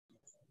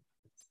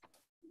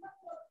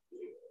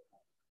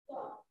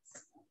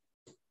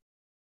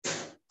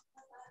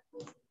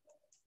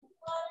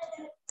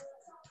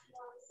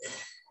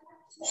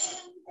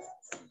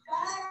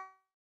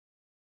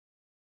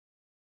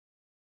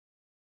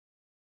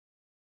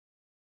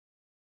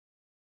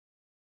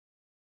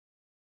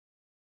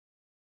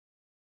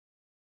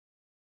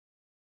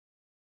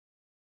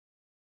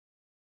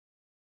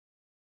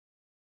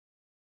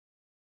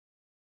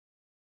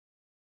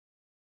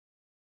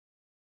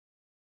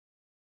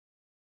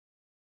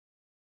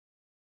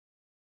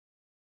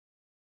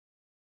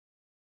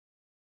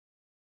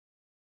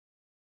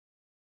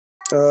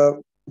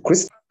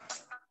Chris,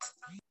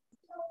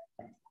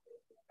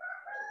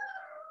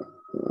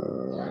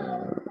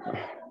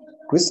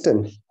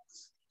 Kristen,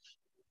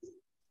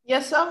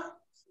 Yes, sir.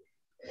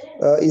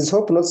 Is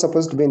Hope not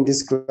supposed to be in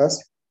this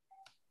class?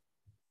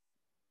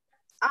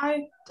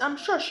 I'm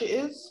sure she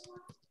is.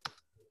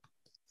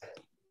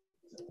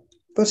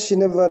 But she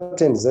never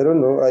attends. I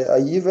don't know. I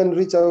even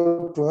reach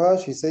out to her.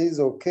 She says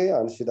okay,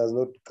 and she does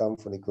not come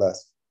for the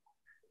class.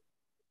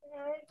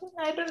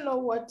 I don't know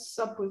what's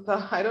up with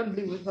her. I don't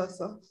live with her,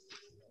 so.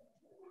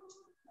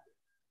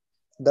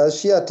 Does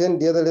she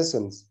attend the other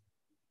lessons?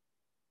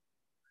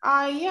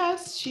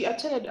 Yes, she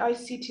attended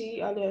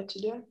ICT earlier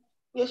today.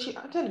 Yeah, she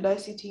attended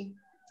ICT,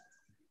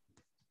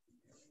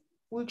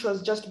 which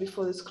was just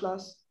before this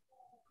class.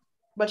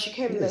 But she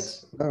came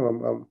late.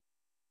 No,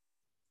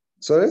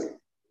 sorry?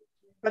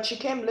 But she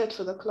came late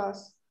for the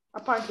class.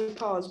 Apparently,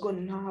 power was gone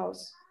in her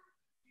house.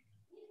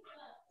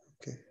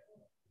 Okay.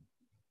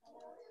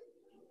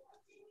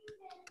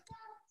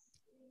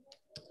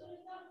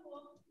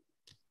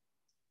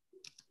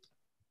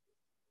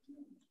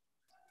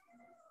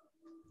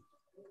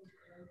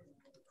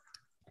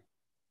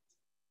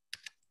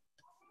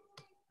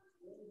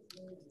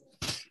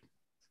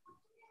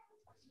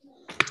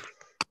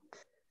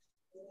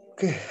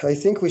 Okay, I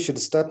think we should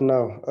start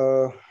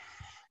now.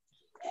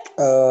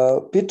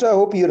 Peter, I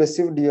hope you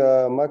received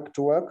your mark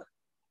to work.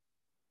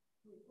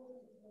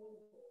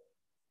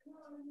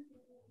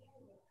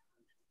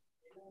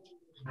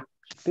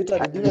 Peter,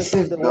 did you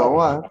receive the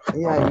work?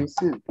 Yeah, I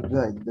received.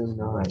 I don't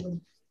know.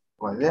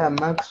 Was there a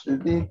marks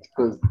with it?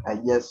 Because I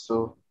just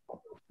saw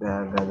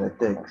the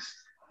text.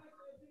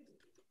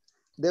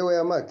 There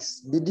were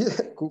marks.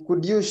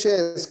 Could you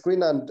share a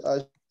screen and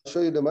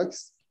show you the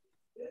marks?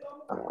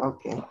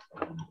 Okay.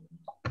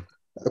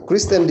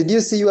 Kristen, did you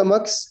see your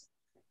marks?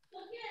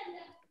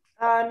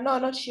 No,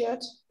 not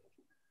yet.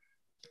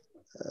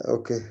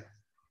 Okay.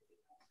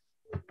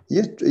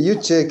 You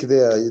check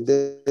there.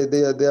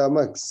 There are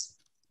marks.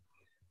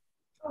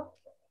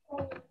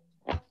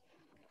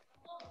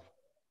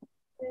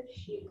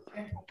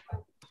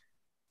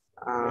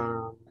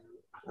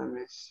 Let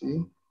me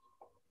see.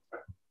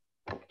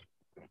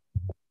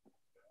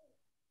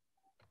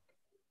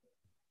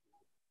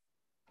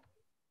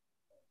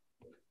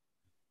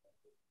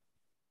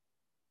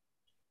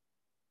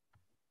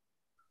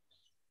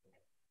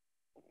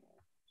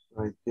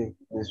 I think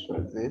this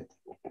was it.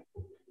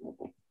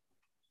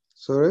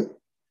 Sorry?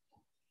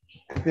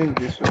 I think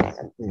this was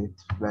it,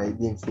 but I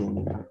didn't see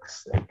any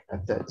marks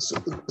attached.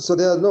 So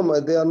there are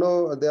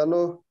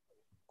no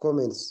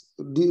comments.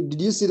 Did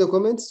you see the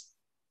comments?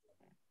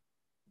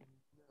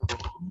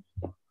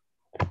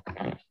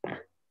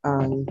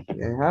 I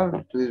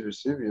have please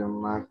receive your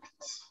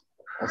marked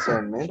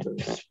assignment of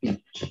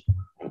speech.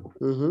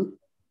 Mm-hmm.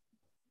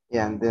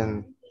 Yeah, and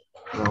then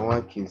the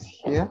work is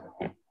here,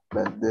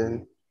 but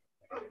then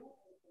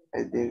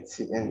I didn't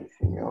see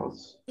anything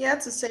else. Yeah,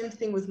 it's the same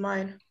thing with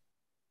mine.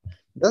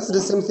 That's the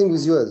same thing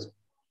with yours.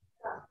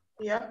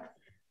 Yeah.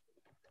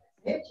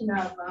 Okay.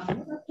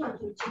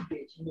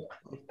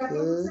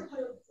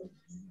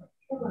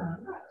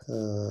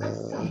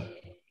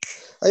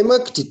 I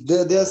marked it.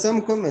 There are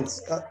some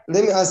comments.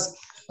 Let me ask,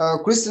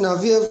 Kristen,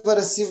 have you ever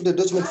received a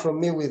document from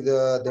me with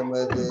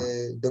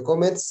the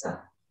comments?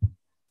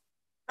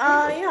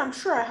 Yeah, I'm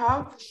sure I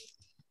have.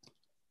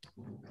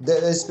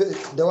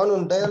 The one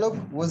on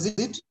dialogue, was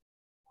it?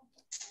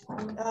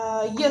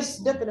 Yes,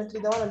 definitely.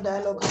 The one on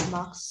dialogue had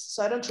marks.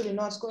 So I don't really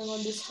know what's going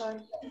on this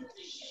time.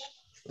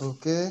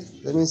 Okay,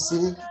 let me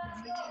see.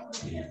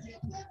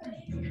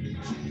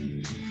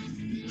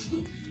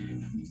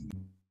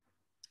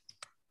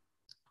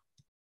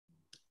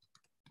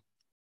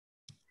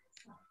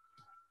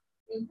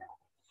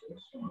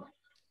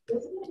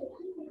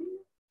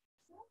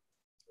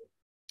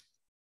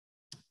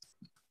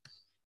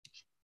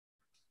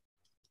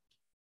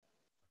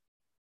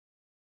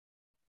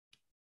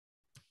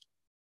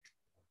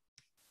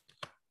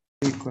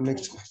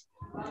 Connect.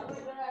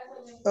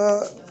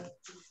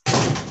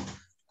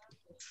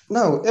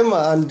 Now,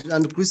 Emma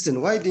and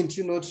Kristen, why did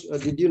you not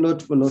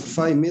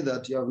notify me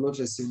that you have not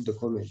received the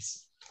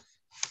comments?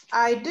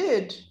 I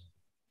did.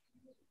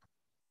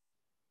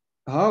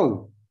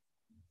 How?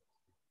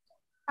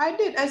 I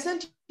did. I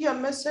sent you a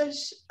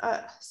message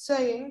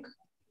saying,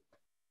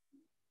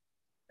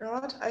 you know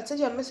what? I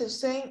sent you a message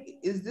saying,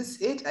 is this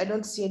it? I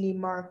don't see any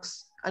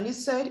marks. And you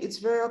said it's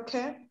very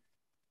okay.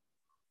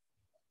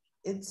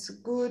 It's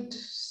good.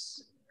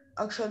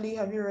 actually,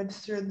 have you read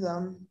through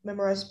the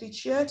memorized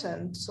speech yet,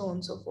 and so on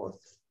and so forth.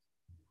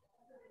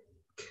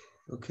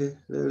 Okay,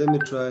 let me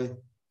try.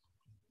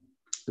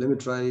 Let me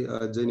try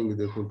joining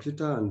the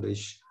computer and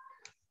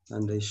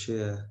I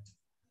share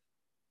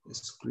the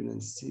screen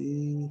and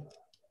see.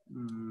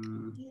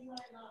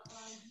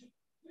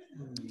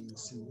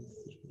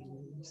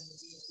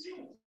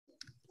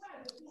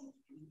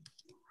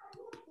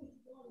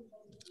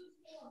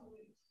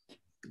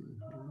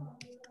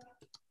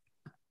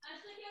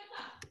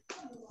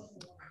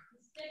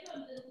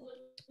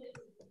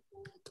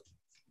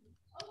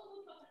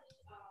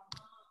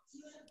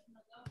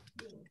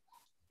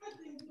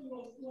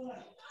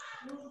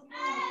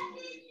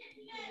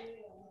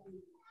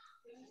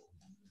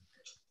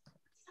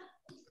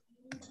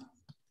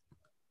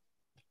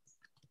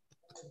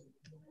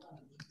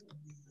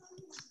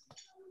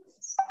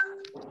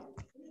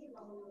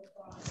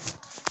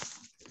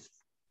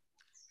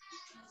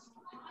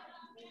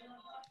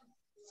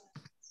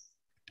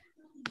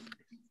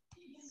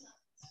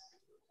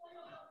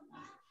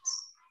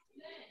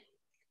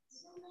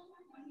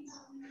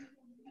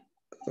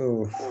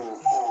 Oh.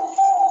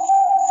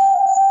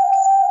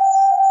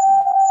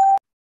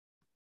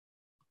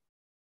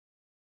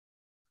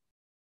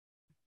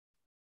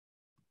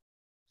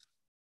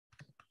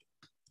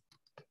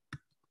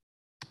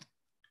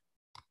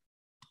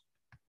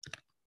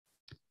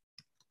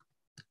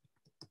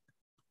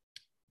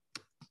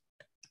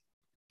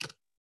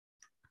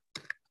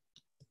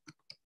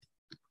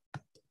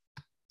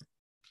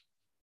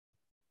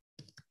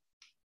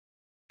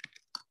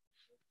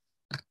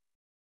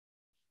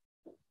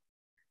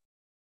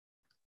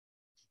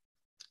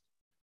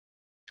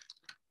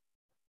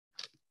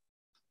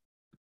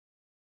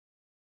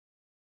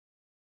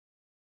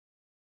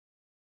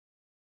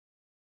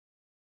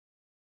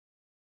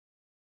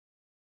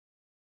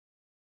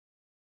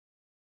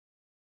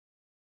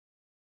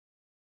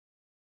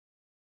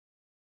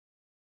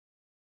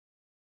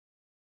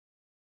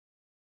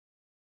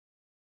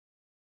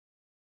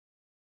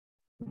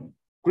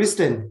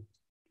 Kristen.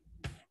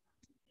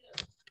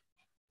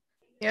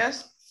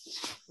 Yes.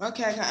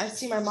 Okay, I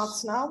see my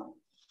marks now.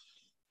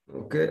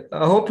 Okay,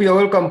 I hope you're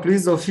welcome,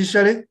 please,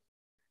 officially.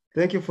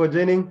 Thank you for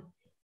joining.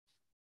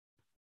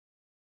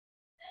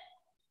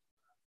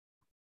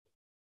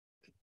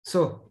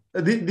 So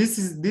this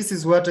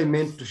is what I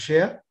meant to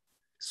share.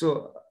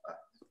 So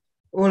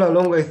all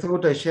along, I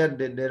thought I shared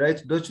the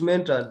right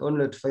document, and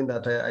only to find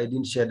that I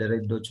didn't share the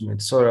right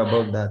document. Sorry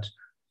about that.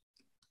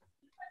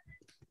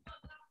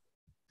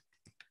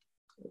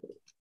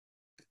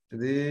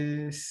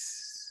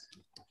 This,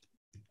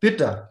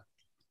 Peter.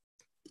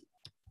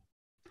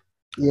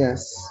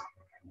 Yes.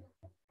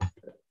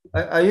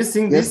 Are you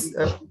seeing Yes.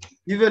 this?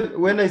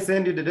 Even when I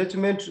send you the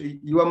document,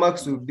 your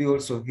marks will be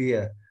also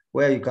here,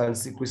 where you can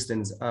see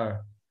Kristen's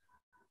are.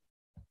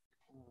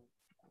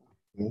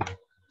 Okay.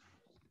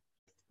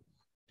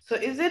 So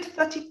is it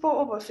 34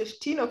 over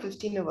 15 or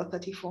 15 over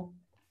 34?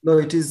 No,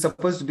 it is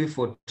supposed to be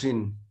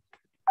 14.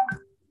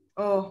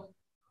 Oh.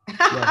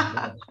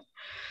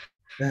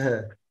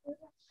 Yeah.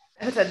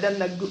 I had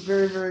done a good,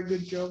 very, very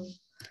good job.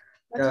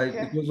 That's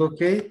Yeah, okay. it was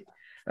okay.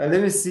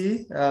 Let me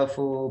see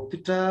for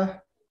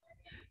Peter.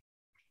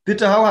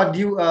 Peter, how had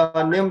you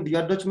named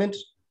your document?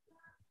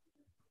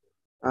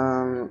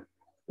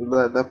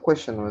 The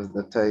question was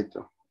the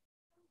title.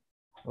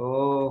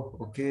 Oh,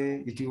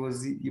 okay. It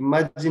was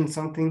Imagine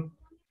Something.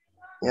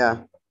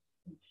 Yeah.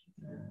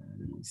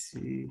 Let me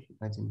see.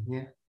 Imagine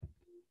here.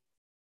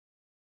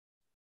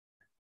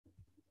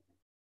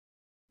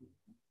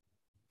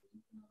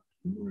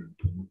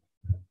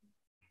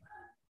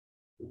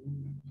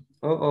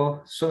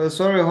 Oh, so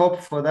sorry,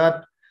 Hope, for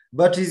that.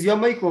 But is your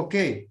mic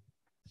okay?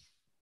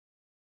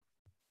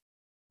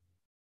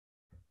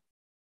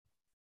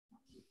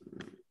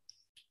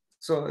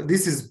 So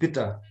this is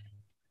Peter.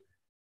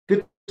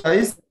 Peter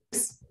is.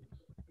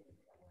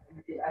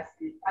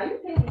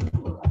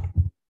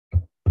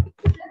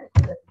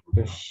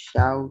 You're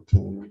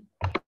shouting.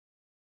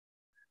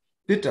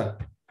 Peter.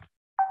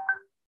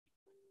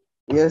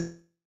 Yes,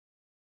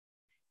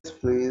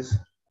 please.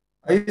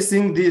 Are you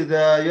seeing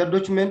your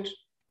document?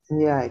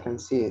 Yeah, I can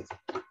see it.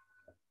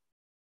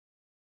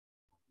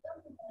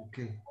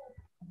 Okay.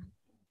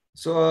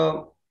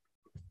 So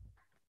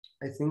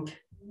I think.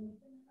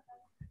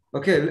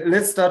 Okay,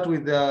 let's start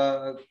with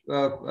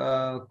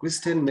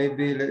Kristen.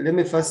 Maybe let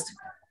me first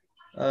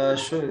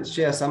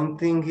share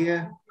something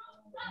here.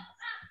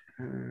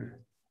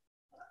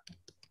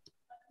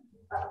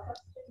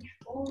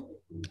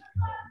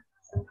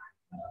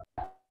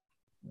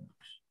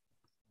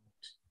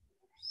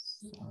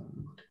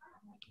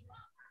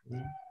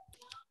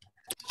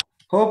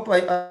 Hope,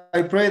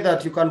 I pray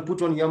that you can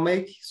put on your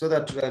mic so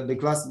that the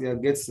class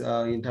gets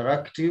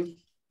interactive.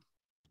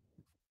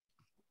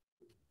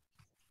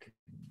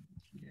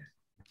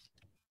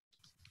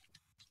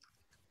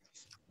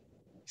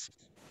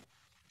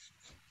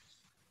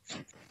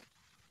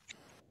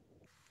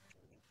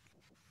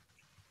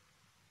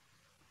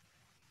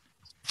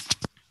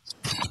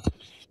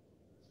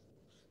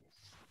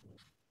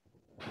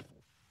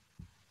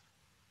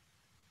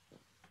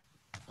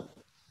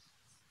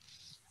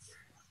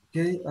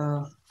 Okay.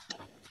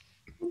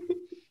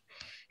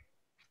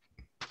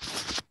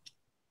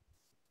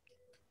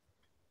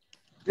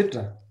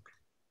 Peter,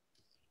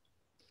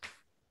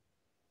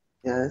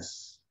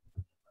 Yes.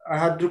 I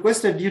had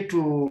requested you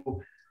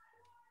to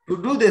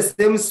do the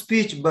same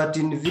speech, but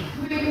in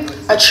video.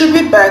 A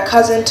tribute by a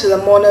cousin to the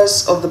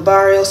mourners of the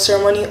burial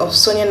ceremony of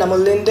Sonia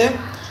Namolinde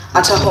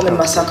at her home in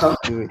Masaka.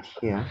 Do it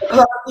here.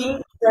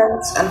 Family,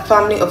 friends, and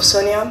family of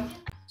Sonia.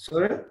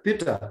 Sorry,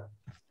 Peter.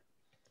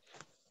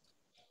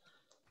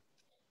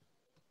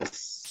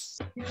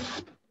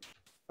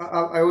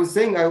 I was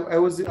saying I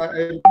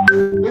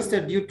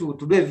requested you to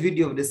do a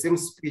video of the same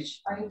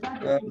speech.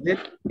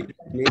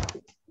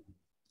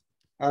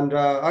 And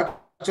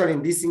actually,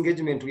 in this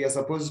engagement, we are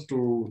supposed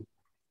to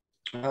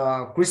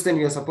Kristen.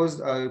 You are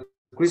supposed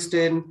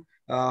Kristen,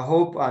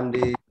 Hope, and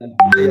they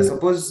are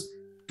supposed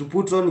to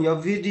put on your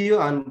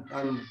video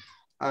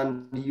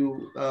and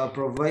you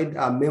provide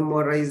a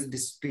memorized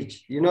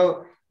speech. You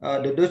know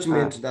the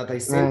document that I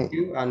sent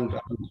you and.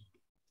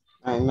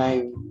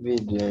 My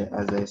video,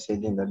 as I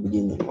said in the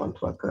beginning, won't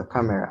work. The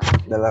camera,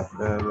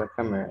 the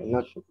camera,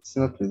 it's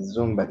not with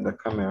Zoom, but the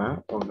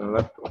camera of the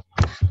laptop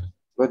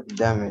got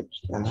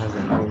damaged and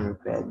hasn't been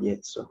repaired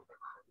yet. So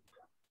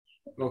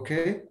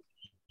Okay.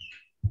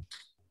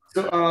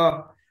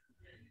 So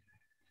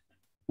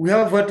we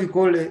have what we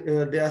call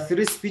there are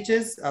three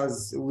speeches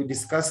as we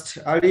discussed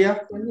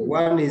earlier.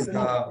 One is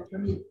the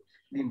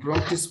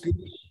impromptu speech.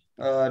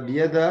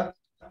 The other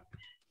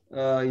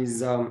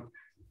is a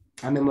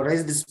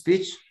memorized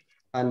speech,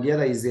 and the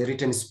other is a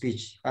written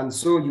speech. And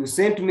so you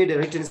sent me the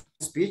written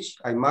speech,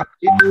 I marked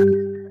it,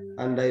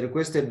 and I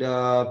requested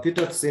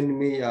Peter to send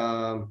me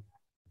the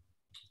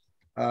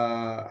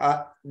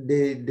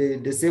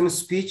same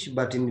speech,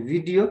 but in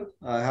video.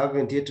 I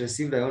haven't yet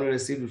received, I only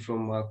received it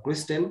from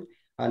Kristen.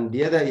 And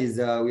the other is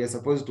we are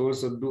supposed to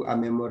also do a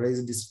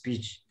memorized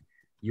speech.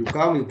 You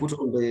come, you put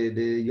on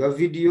your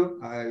video,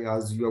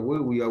 as we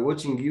are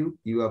watching you,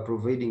 you are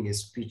providing a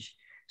speech.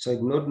 So I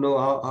do not know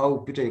how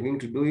Peter is going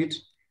to do it.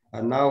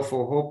 And now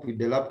for Hope,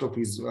 the laptop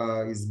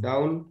is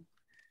down.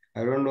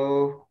 I don't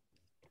know.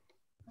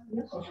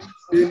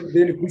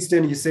 Then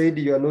Christian, you said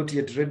you are not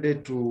yet ready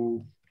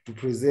to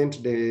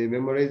present the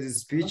memorized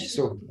speech.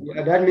 So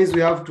that means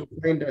we have to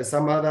find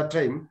some other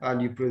time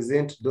and you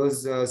present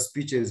those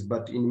speeches,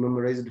 but in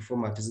memorized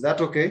format. Is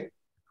that okay?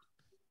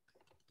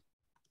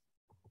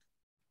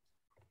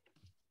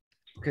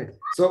 Okay.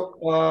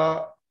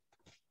 So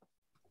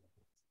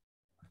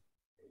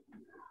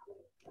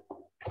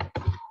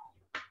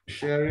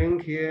sharing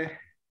here.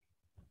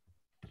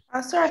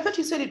 Sorry, I thought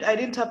you said I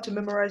didn't have to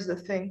memorize the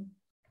thing.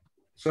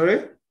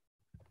 Sorry?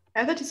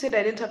 I thought you said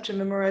I didn't have to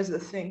memorize the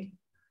thing.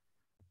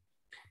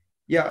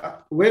 Yeah,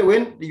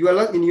 when you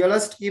are in your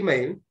last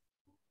email,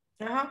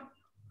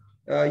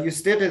 you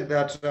stated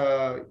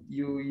that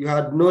you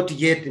had not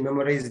yet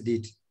memorized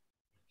it.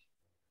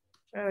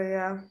 Oh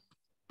yeah.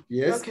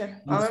 Yes. Okay.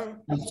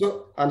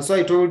 And so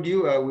I told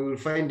you we will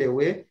find a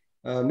way.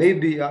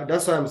 Maybe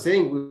that's what I'm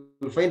saying. We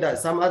will find out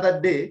some other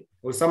day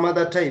or some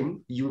other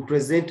time you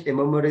present a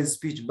memorized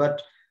speech.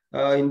 But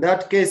in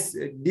that case,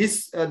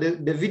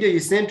 the video you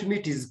sent me,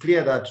 it is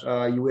clear that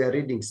you were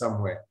reading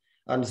somewhere.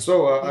 And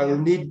so I will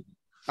need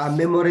a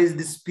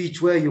memorized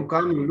speech where you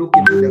come, you look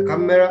into the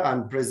camera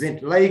and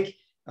present like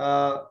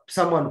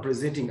someone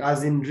presenting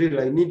as in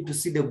real. I need to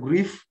see the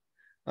grief.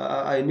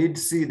 I need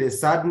to see the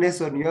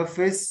sadness on your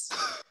face.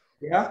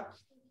 Yeah.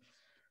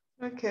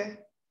 Okay.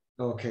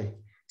 Okay.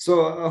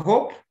 So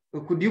Hope,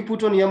 could you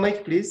put on your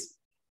mic, please?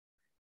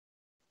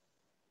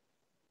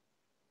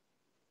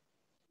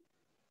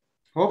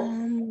 Hope?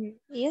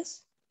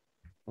 Yes.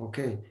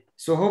 Okay.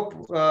 So Hope,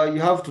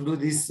 you have to do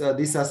this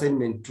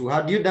assignment too.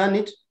 Had you done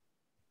it?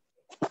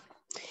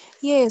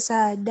 Yes,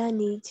 I had done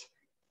it.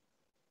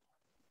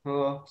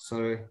 Oh,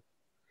 sorry.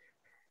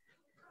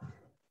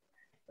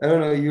 I don't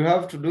know. You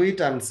have to do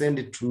it and send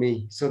it to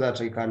me so that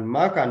I can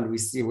mark and we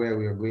see where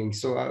we are going.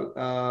 So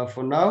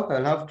for now,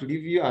 I'll have to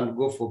leave you and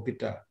go for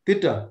Peter.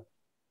 Peter.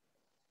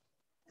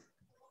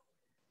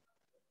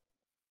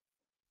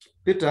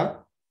 Peter?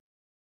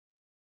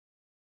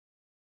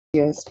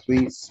 Yes,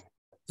 please.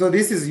 So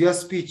this is your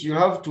speech. You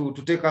have to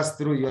take us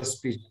through your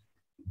speech.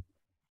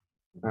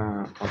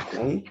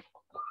 Okay.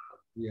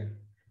 Yeah.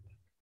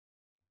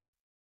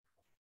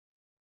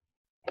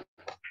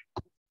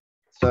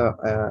 So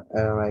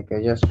like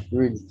I just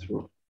read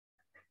through.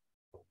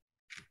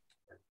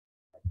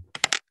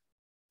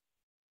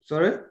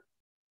 Sorry?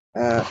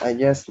 I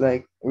just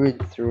like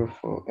read through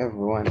for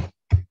everyone.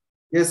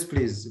 Yes,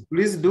 please.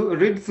 Please do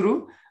read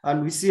through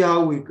and we see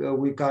how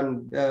we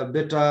can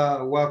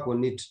better work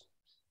on it.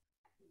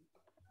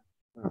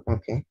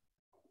 Okay.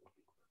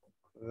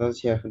 For those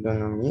here who don't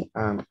know me,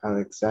 I'm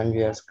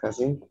Alexandria's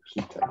cousin,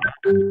 Peter.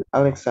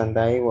 Alex and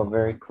I were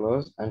very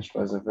close and she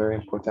was a very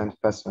important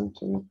person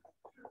to me.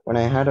 When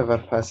I heard of her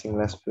passing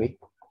last week,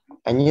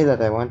 I knew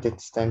that I wanted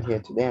to stand here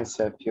today and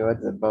say a few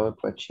words about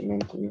what she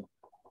meant to me.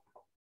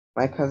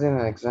 My cousin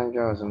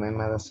Alexandria was on my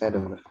mother's side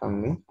of the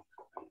family.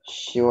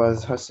 She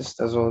was her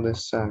sister's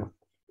oldest son.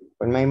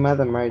 When my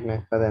mother married my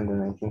father in the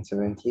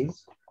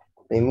 1970s,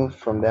 they moved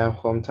from their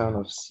hometown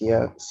of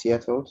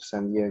Seattle to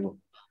San Diego.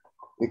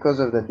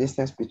 Because of the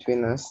distance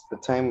between us, the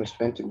time we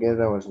spent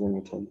together was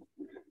limited.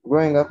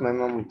 Growing up, my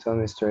mom would tell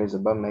me stories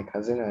about my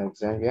cousin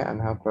Alexandria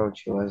and how proud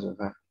she was of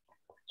her.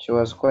 She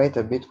was quite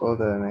a bit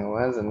older than I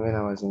was, and when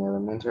I was in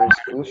elementary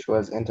school, she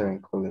was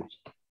entering college.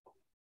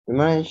 We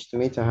managed to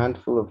meet a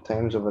handful of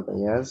times over the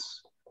years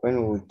when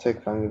we would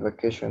take family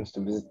vacations to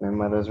visit my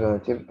mother's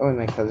relative or when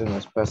my cousin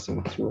was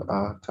passing through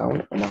our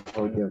town on a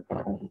holiday of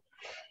her own.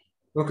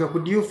 Okay,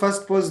 could you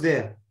first pause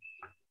there?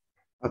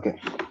 Okay.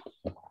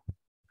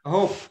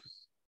 Hope,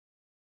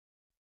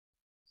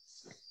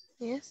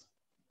 Yes.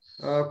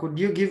 could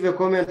you give a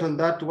comment on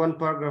that one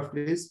paragraph,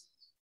 please?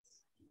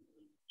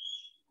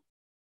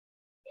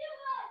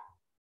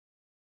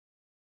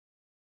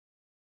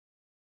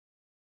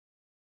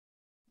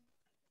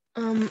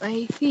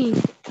 I think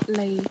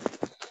like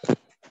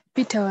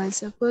Peter was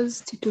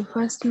supposed to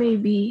first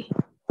maybe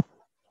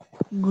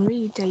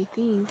greet, I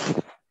think,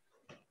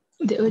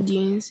 the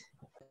audience.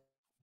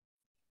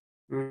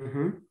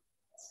 Mm-hmm.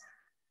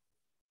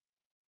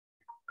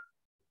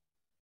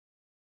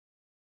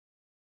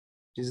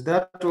 Is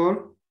that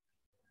all?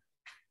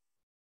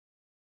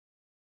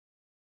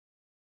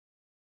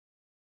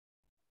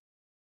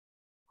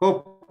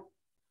 Hope.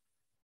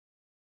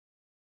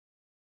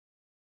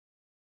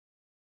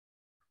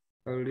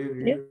 I'll leave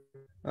you.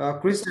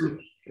 Kristen,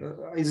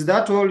 is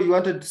that all you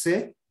wanted to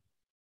say?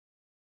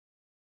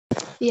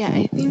 Yeah,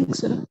 I think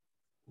so.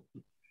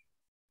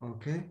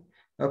 Okay.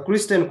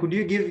 Kristen, could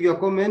you give your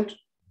comment?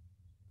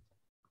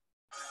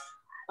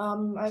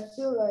 I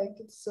feel like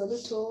it's a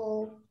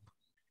little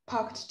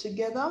packed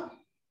together.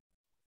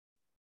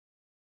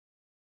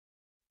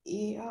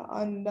 Yeah,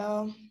 and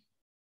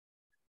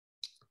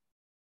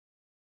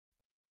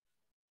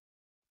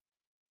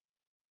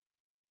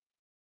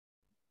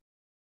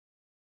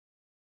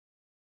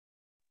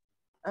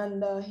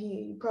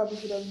he probably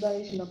should have done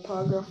it in a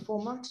paragraph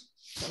format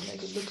to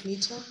make it look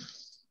neater.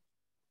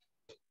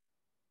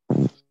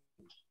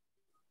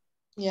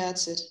 Yeah,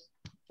 that's it.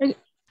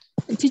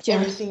 Teacher.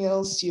 Everything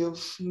else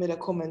you've made a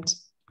comment.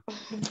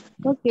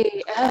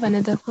 Okay, I have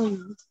another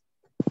comment.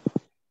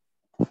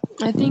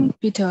 I think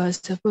Peter was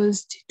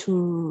supposed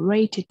to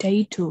write a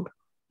title.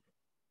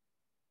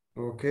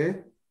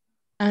 Okay.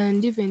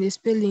 And even the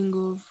spelling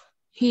of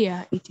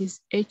here, it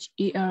is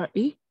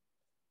H-E-R-E.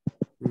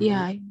 Mm-hmm.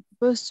 Yeah, I'm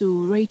supposed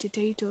to write a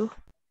title,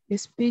 a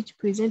speech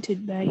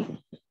presented by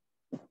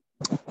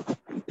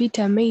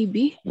Peter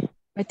maybe,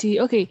 but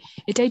okay,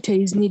 a title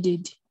is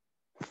needed.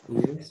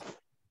 Yes.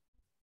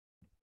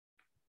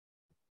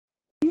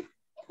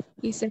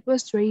 He's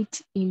supposed to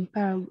write in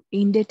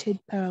indented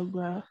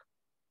paragraph.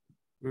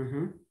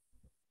 Mm-hmm.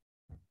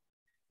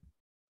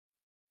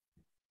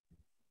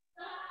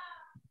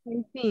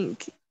 I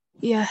think,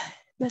 yeah,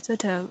 that's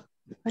what I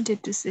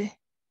wanted to say.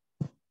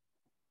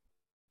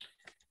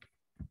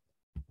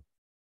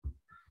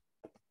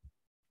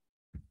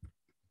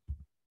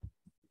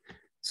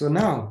 So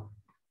now,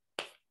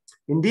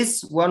 in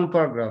this one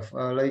paragraph,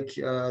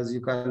 as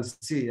you can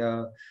see,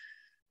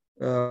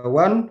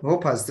 one,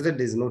 Hope has stated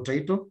there is no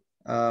title.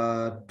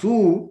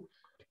 Two,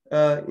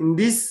 in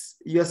this,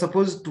 you are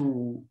supposed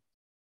to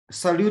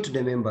salute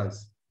the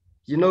members.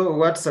 You know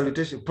what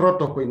salutation,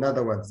 protocol, in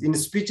other words. In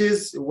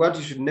speeches, what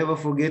you should never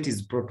forget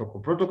is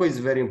protocol. Protocol is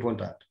very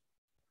important.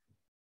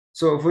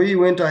 So for you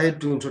went ahead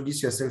to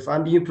introduce yourself,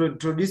 and you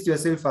introduced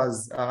yourself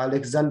as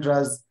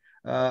Alexandria's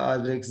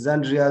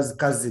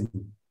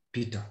cousin,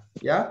 Peter.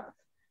 Yeah,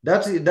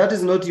 that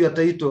is not your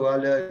title.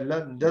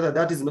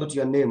 That is not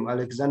your name,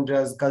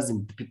 Alexandria's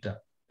cousin,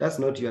 Peter. That's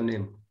not your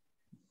name.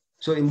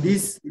 So in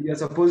this, you're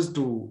supposed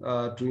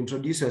to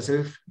introduce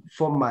yourself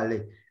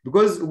formally,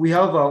 because we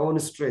have our own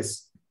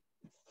stress.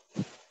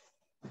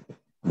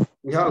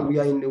 We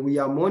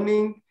are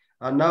mourning,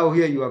 and now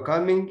here you are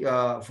coming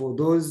for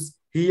those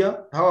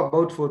here. How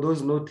about for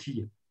those not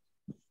here?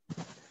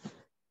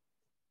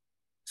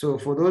 So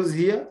for those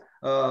here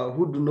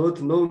who do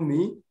not know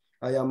me,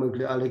 I am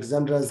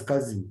Alexandra's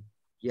cousin.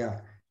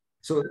 Yeah.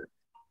 So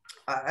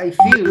I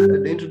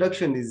feel the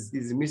introduction is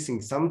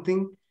missing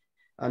something,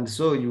 and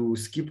so you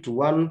skipped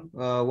one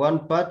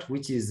part,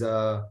 which is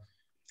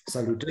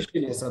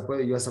salutation.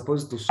 You are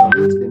supposed to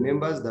salute the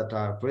members that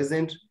are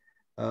present.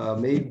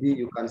 Maybe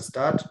you can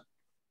start.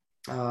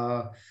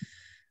 I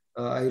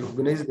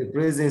recognize the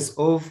presence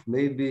of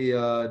maybe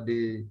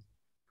the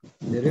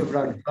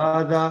Reverend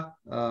Father,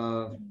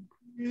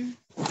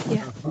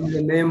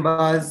 family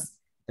members,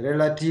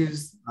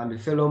 relatives,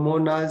 and fellow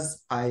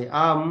mourners. I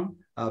am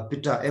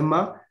Peter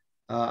Emma,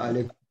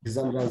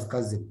 Alexandra's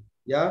cousin.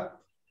 Yeah.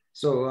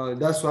 So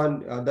that's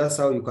one. That's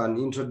how you can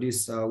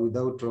introduce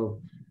without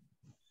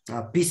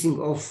piecing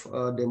off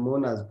the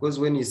mourners. Because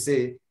when you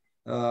say,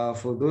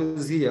 for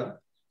those here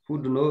who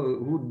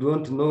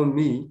don't know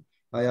me,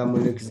 I am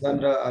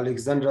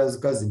Alexandra's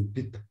cousin,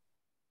 Peter.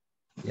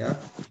 Yeah,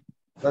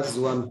 that's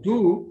one.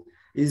 Two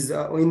is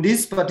in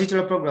this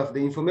particular paragraph, the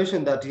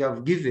information that you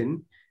have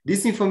given,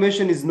 this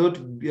information is not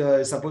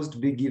supposed to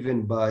be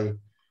given by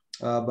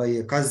by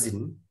a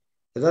cousin,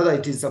 rather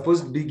it is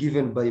supposed to be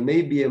given by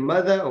maybe a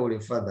mother or a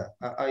father.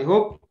 I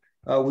hope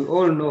we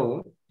all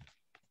know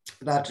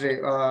that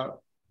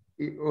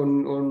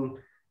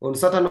on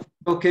certain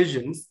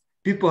occasions,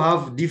 people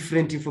have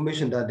different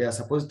information that they are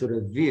supposed to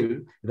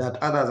reveal that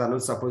others are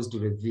not supposed to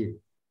reveal.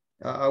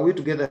 Are we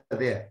together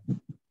there?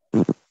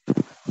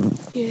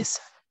 Yes.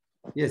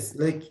 Yes,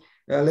 like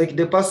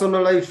the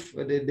personal life,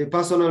 the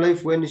personal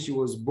life when she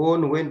was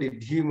born, when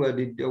did he,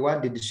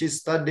 what did she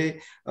study,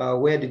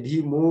 where did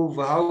he move,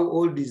 how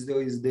old is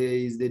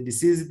the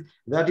deceased?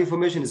 That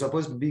information is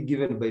supposed to be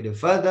given by the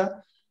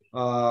father,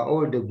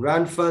 or the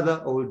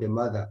grandfather, or the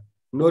mother,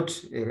 not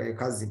a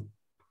cousin.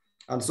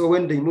 And so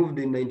when they moved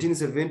in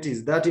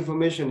 1970s, that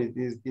information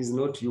is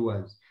not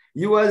yours.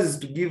 Yours is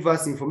to give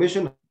us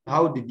information.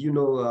 How did you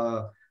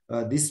know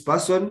this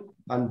person,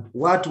 and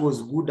what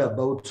was good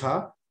about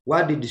her?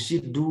 What did she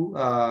do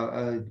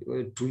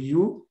to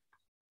you?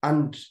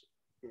 And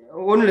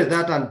only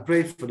that, and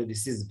pray for the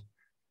deceased.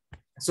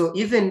 So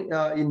even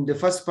in the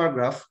first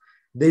paragraph,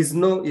 there is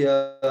no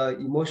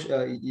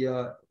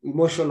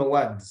emotional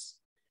words.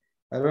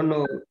 I don't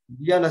know. Do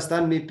you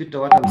understand me, Peter,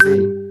 what I'm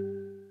saying?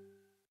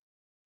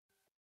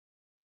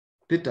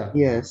 Peter?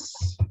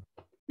 Yes.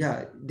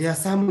 Yeah, there are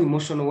some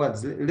emotional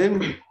words. Let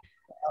me,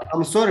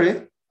 I'm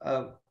sorry.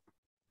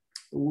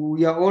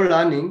 We are all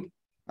learning.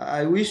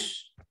 I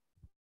wish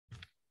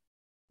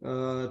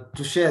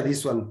to share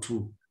this one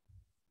too.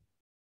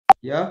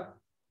 Yeah.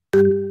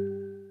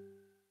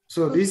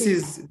 So Okay.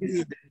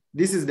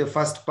 this is the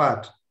first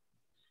part.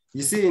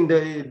 You see,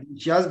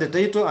 she has the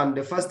title, and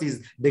the first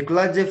is the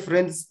clergy,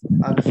 friends,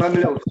 and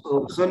family of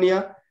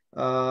Sonia,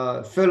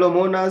 fellow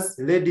mourners,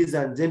 ladies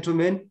and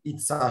gentlemen.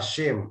 It's a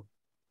shame.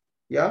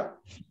 Yeah.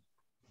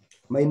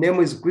 My name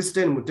is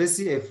Christian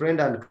Mutesi, a friend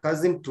and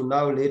cousin to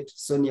now late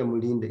Sonia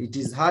Mulinde. It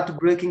is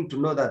heartbreaking to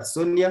know that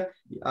Sonia,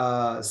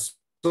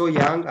 so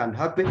young and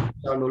happy,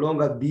 shall no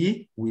longer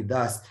be with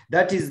us.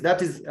 That is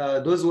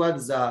those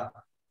words are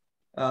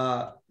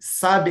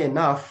sad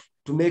enough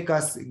to make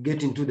us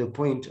get into the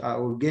point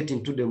or get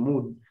into the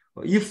mood.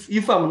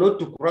 If I'm not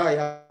to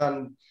cry,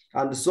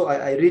 and so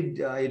I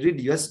read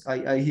yes,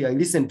 I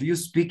listen to you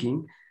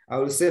speaking, I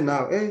will say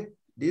now, hey,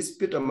 this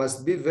Peter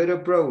must be very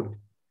proud.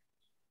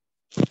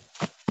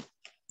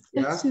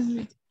 Yeah. Excuse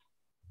me.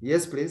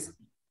 Yes, please.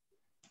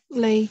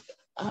 Like,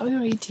 are you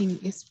writing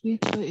a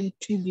speech or a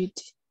tribute?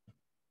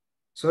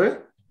 Sorry?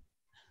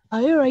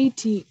 Are you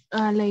writing,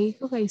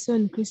 like, okay, so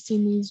in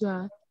Christian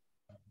Israel,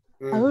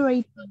 are you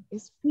writing a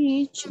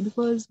speech?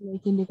 Because,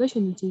 like, in the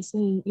question it is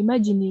saying,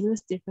 imagine you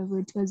lost a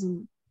favorite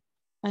cousin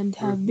and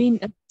have been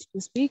asked to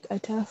speak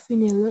at her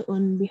funeral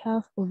on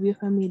behalf of your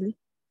family.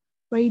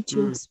 Write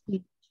your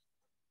speech.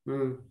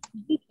 Is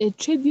it a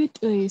tribute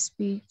or a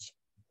speech?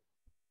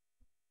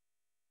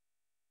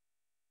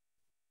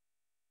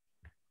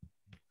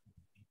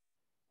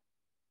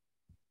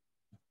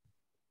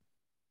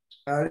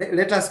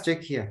 Let us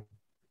check here.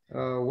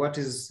 What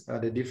is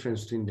the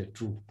difference between the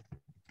two?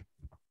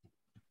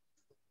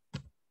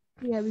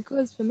 Yeah,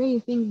 because for me, I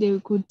think they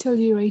could tell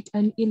you write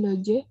an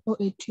eulogy or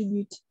a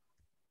tribute.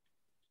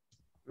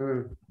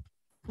 And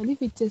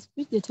if it's a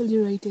speech, they tell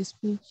you write a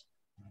speech.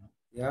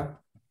 Yeah.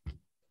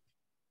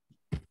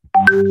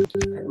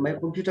 My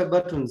computer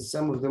buttons,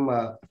 some of them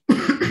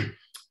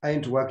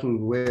aren't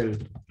working well.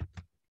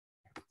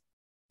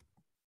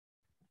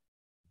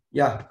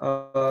 Yeah,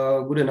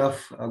 good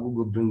enough.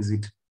 Google brings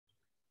it.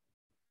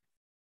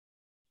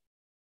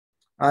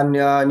 And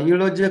an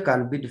eulogy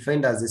can be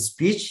defined as a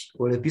speech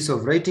or a piece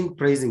of writing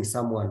praising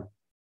someone.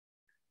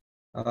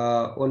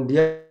 On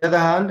the other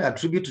hand, a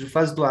tribute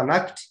refers to an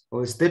act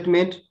or a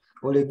statement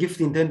or a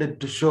gift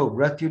intended to show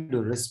gratitude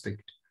or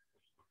respect.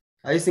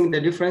 Are you seeing the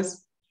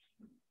difference?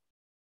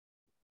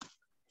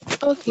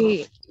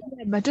 Okay,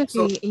 yeah, but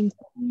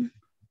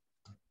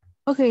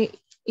okay,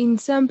 in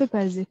some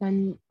papers they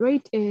can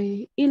write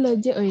a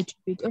eulogy or a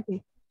tribute.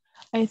 Okay,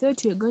 I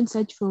thought you were going to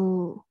search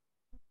for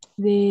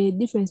the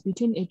difference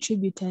between a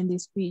tribute and a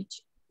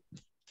speech.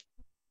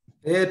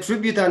 A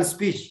tribute and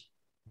speech.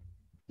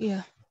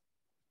 Yeah.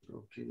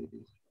 Okay.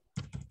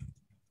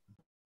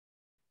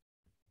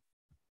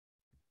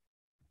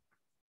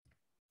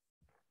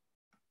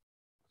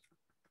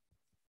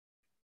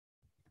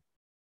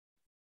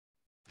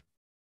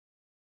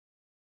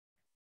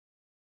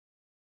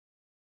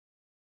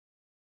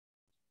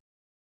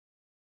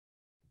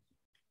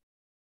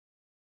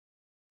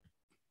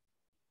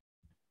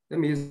 Let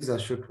me use a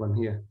short one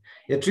here.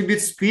 A tribute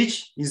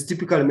speech is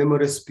typical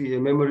memorial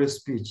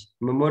speech,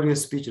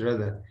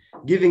 rather,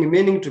 giving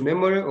meaning to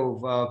memory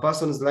of a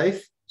person's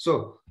life.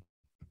 So,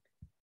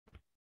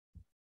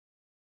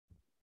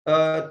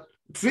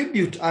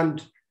 tribute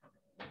and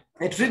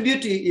a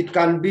tribute, it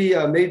can be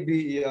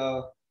maybe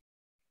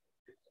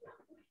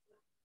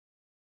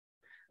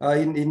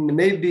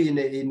maybe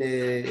in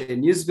a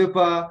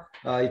newspaper.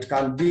 It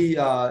can be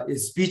a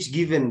speech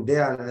given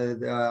there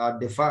at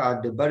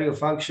the burial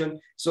function.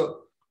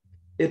 So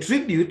a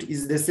tribute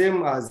is the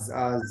same as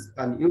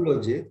an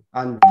eulogy,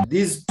 and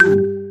these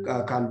two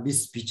can be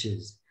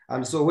speeches.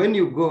 And so when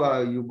you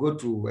go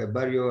to a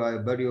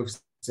burial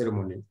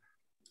ceremony,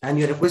 and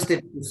you're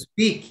requested to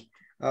speak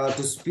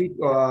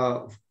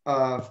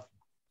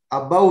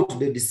about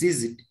the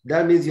deceased,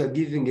 that means you're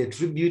giving a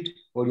tribute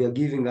or you're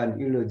giving an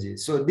eulogy.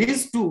 So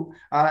these two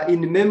are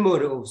in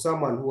memory of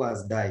someone who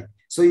has died.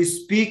 So you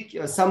speak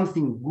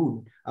something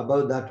good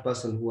about that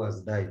person who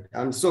has died.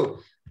 And so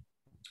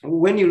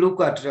when you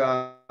look at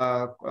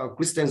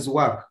Christian's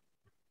work,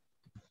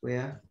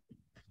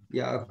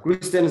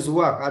 Christian's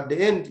work, at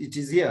the end, it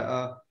is here.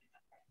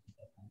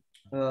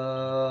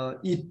 I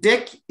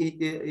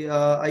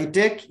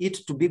take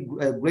it to be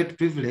a great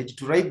privilege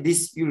to write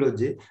this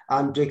eulogy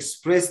and to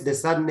express the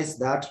sadness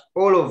that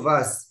all of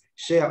us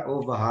share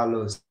over her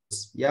loss.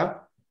 Yeah.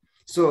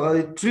 So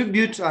a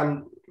tribute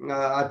and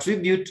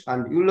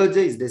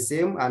eulogy is the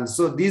same, and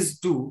so these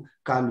two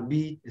can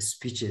be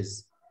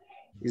speeches.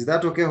 Is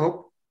that okay,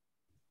 Hope?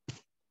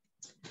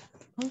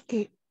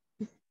 Okay.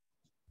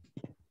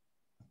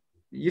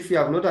 If you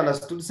have not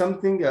understood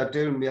something,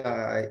 tell me.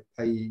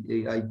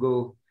 I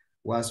go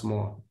once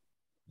more.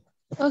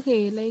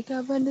 Okay, like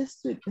I've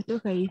understood, but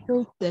okay, I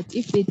thought that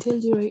if they tell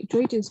you to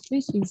write a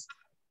speech, is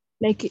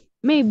like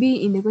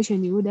maybe in the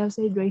question you would have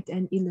said write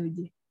an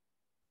eulogy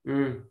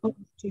or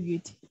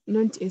tribute,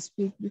 not a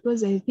speech,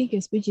 because I think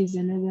a speech is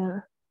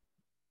another.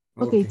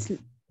 Okay, it's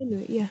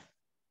anyway, yeah.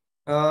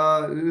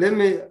 Let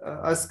me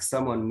ask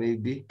someone,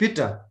 maybe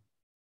Peter.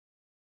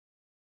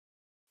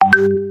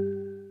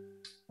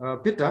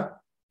 Peter.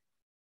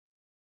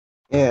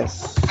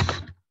 Yes.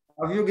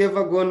 Have you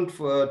ever gone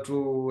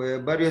to a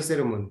burial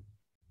ceremony?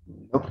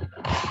 Nope.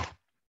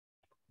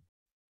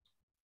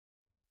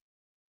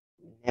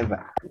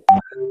 Never.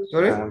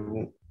 Sorry?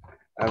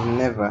 I've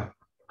never.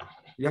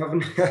 You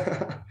haven't?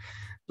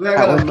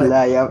 I won't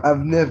lie.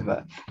 I've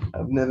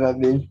never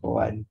been for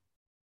one.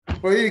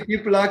 For you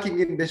keep lurking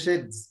in the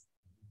shades.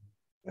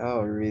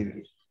 Oh,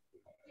 really?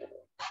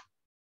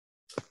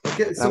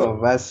 Okay, Some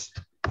of us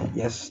are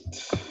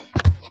just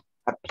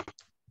happy.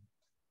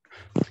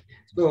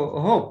 So,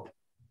 Hope.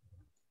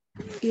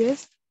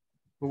 Yes.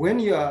 When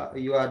you are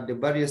at the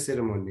burial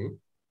ceremony,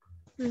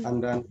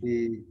 and then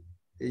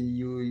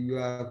you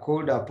are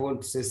called upon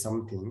to say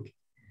something,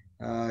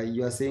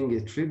 you are saying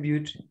a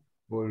tribute,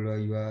 or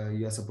you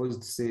are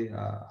supposed to say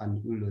an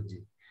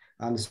eulogy.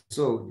 And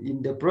so,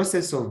 in the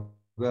process of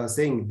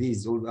saying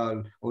this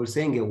or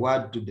saying a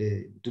word to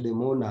the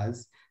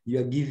mourners, you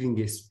are giving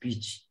a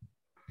speech.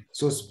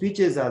 So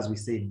speeches, as we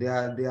say,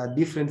 there are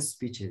different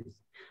speeches.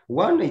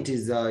 One, it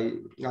is,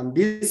 and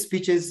these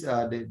speeches,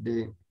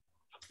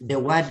 the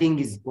wording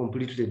is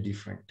completely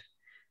different.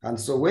 And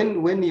so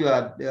when you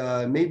are,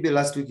 maybe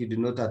last week you did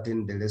not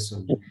attend the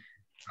lesson.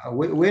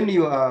 When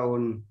you are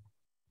on,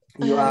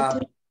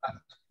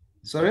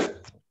 sorry?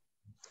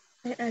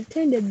 I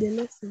attended the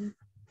lesson.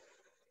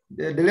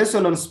 The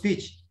lesson on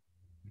speech?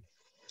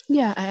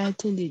 Yeah, I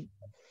attended.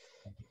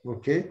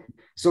 Okay.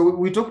 So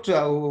we talked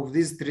of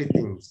these three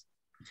things.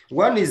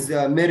 One is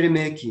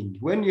merrymaking.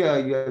 When you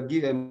are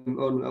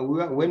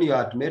when you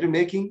are at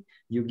merrymaking,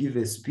 you give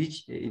a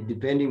speech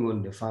depending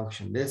on the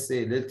function. Let's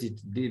say let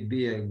it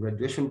be a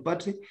graduation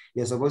party.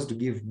 You're supposed to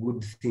give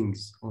good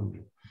things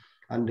only.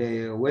 And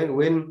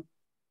when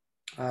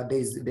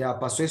there are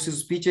persuasive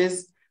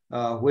speeches,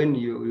 when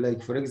you,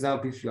 like, for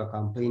example, if you are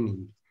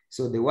campaigning,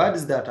 so the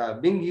words that are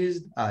being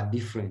used are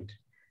different.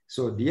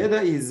 So the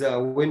other is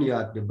when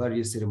you're at the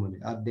burial ceremony.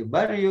 At the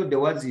burial, the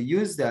words you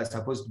use, they are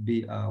supposed to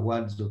be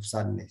words of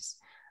sadness.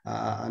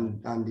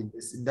 And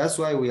that's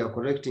why we are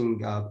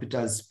correcting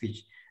Peter's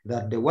speech,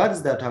 that the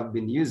words that have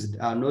been used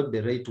are not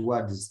the right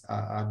words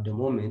at the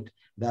moment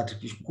that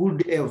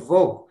could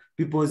evoke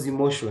people's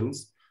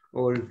emotions.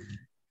 Or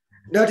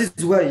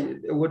that's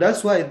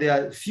why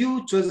there are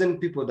few chosen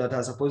people that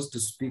are supposed to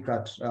speak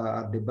at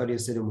the burial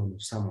ceremony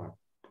of someone,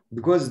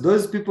 because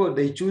those people,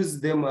 they choose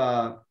them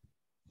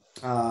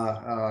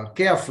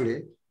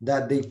carefully,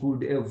 that they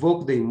could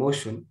evoke the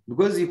emotion.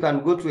 Because you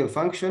can go to a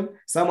function,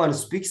 someone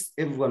speaks,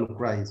 everyone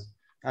cries,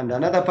 and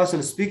another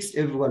person speaks,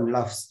 everyone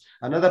laughs.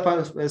 Another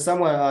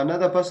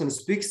person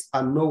speaks,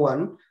 and no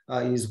one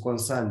is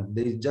concerned.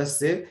 They just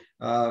say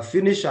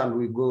finish, and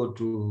we go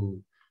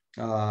to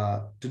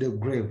the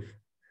grave.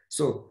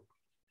 So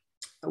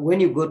when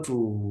you go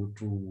to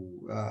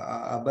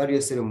a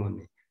burial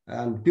ceremony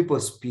and people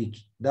speak,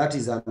 that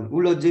is an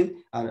eulogy,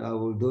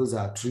 and those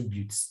are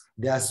tributes.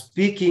 They are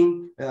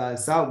speaking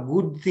some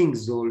good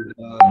things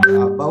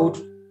about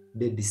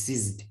the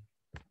deceased.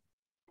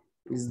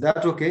 Is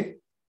that okay?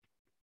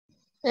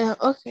 Yeah,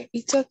 okay,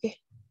 it's okay.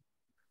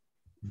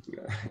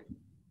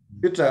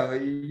 Peter,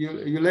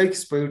 you like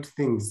spoiled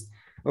things.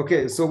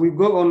 Okay, so we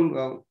go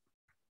on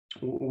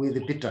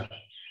with Peter.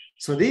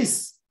 So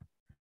this,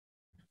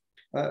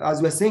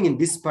 as we're saying in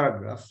this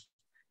paragraph,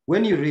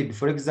 when you read,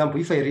 for example,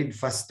 if I read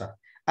faster,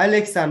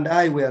 Alex and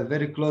I were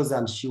very close,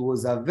 and she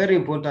was a very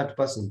important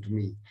person to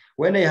me.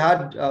 When I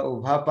heard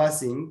of her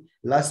passing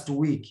last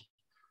week,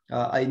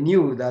 I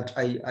knew that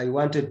I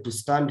wanted to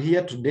stand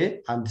here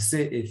today and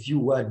say a few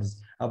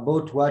words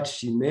about what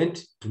she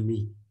meant to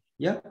me.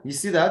 Yeah, you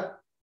see that?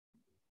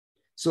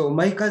 So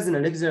my cousin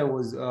Alexandra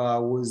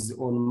was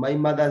on my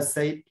mother's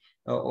side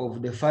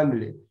of the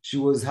family. She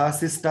was her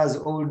sister's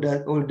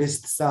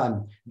oldest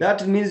son.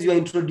 That means you are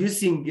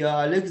introducing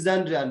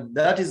Alexandra, and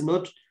that is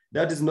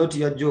not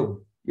your job.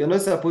 You're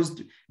not supposed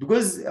to,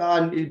 because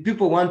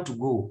people want to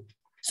go.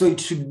 So it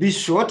should be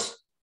short,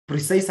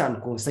 precise,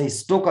 and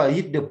concise. Talk,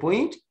 hit the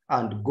point,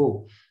 and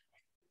go.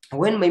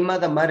 When my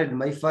mother married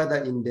my father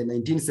in the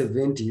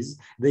 1970s,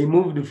 they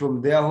moved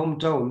from their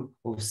hometown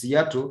of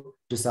Seattle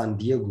to San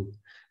Diego.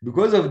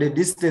 Because of the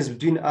distance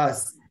between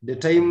us, the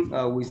time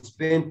we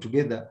spent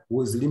together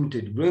was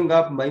limited. Growing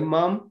up, my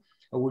mom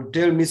would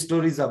tell me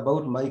stories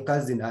about my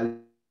cousin, how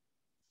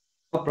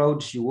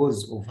proud she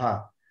was of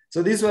her.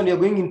 So this one, you're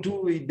going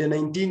into the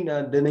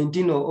 1900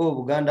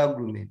 Uganda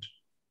agreement.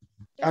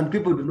 And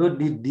people do not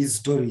need these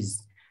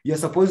stories. You're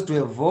supposed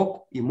to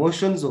evoke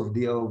emotions of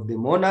the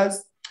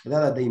mourners,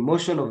 that are the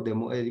emotions of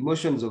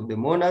the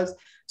mourners,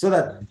 so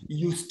that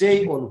you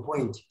stay on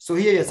point. So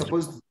here you're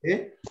supposed to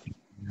say,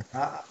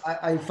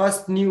 I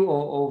first knew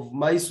of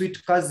my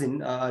sweet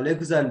cousin,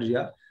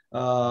 Alexandria,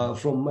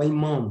 from my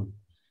mom.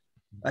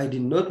 I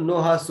did not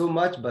know her so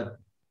much, but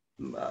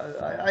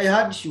I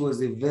heard she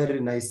was a very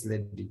nice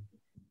lady.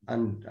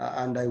 And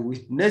I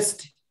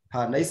witnessed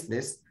her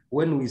niceness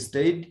when we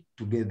stayed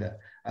together.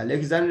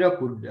 Alexandra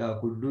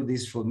could do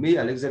this for me.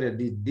 Alexandra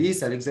did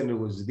this. Alexandra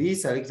was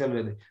this.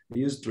 Alexandra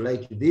used to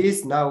like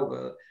this.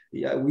 Now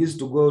we used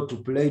to go to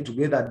play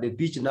together at the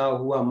beach. Now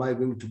who am I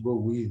going to go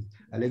with?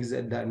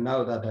 Alexandra,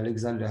 now that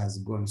Alexandra has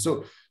gone.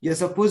 So you're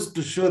supposed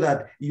to show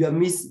that you are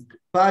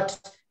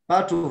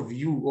part of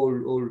you,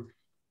 or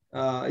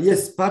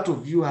yes, part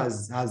of you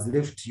has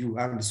left you,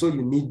 and so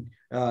you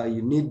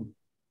need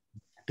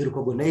to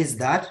recognize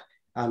that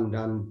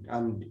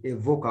and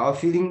evoke our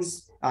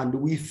feelings, and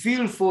we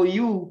feel for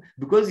you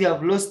because you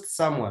have lost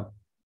someone.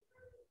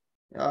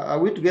 Are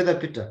we together,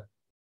 Peter?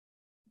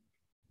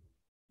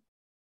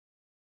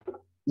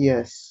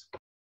 Yes.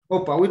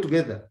 Hope, are we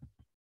together?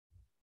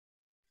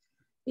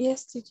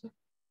 Yes, teacher.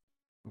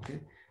 Okay.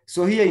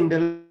 So here in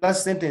the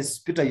last sentence,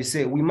 Peter, you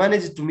say, we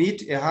managed to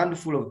meet a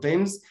handful of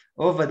times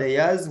over the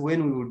years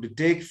when we would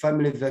take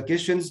family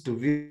vacations to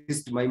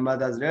visit my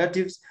mother's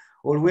relatives,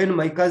 or when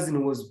my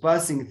cousin was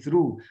passing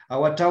through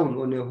our town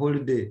on a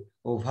holiday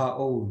of her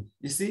own.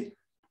 You see?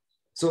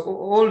 So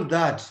all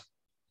that,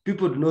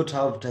 people do not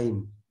have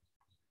time.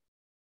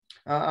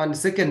 And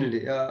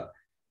secondly,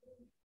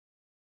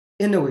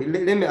 anyway,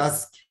 let me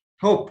ask,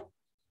 Hope.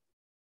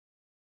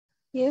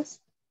 Yes.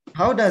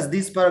 How does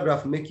this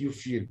paragraph make you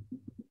feel?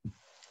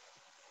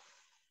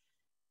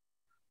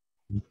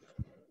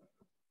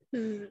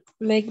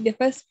 Like the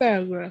first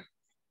paragraph.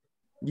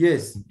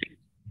 Yes.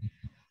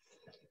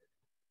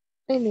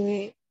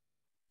 Anyway,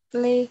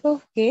 like,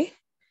 okay.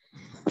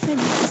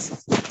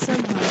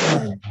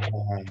 Somehow.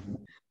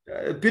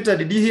 Peter,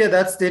 did you hear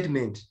that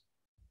statement?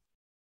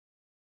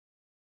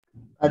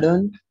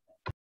 Pardon?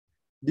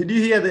 Did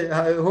you hear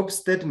the Hope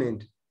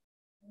statement?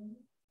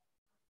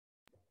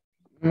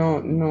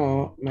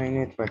 No, my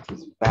network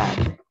is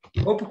bad.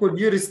 Hope, could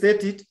you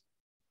restate it?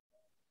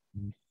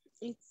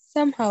 It's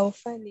somehow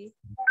funny.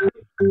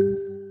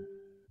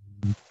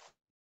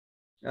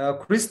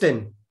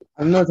 Kristen.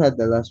 I've not had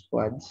the last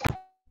words.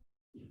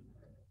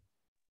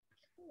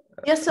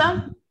 Yes,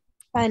 sir.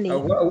 Funny.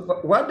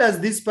 What does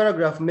this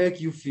paragraph make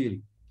you feel?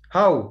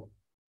 How?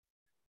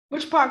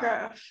 Which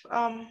paragraph?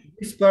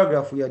 This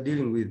paragraph we are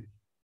dealing with.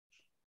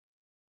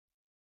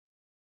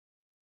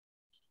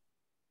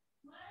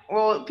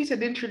 Well, Peter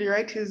didn't really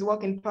write his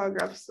work in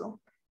paragraphs, so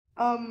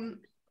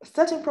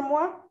starting from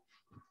what?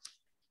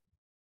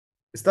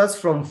 It starts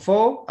from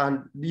 4,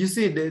 and you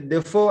see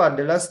the 4 at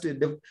the last,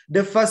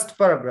 the first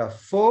paragraph,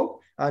 4,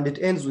 and it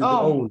ends with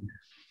own.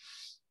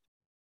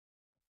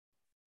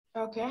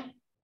 Okay.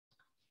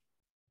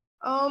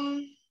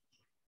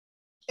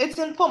 It's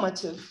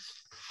informative.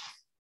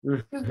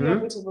 Gives you a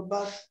bit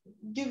of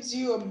gives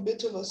you a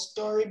bit of a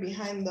story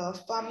behind the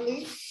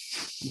family.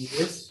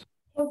 Yes.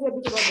 Tells you a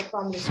bit about the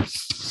family.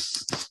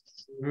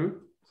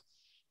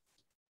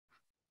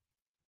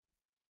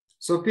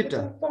 So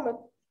Peter.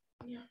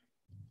 Yeah.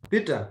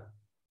 Peter.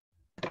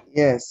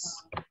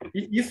 Yes.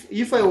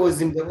 If I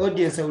was in the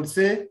audience, I would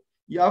say,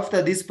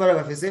 after this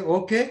paragraph, I say,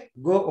 okay,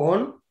 go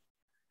on.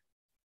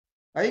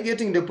 Are you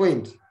getting the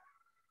point?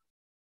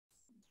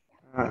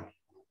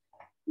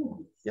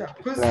 Yeah,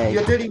 because Right.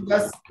 you're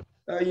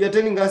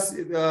telling us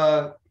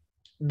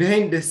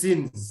behind the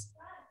scenes.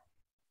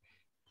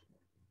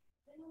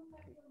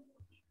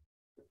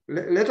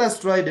 Let us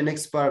try the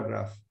next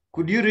paragraph.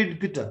 Could you read,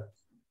 Peter?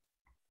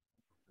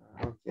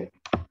 Okay.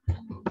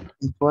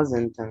 It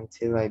wasn't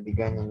until I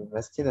began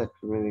university that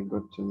we really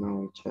got to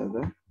know each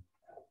other.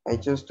 I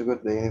chose to go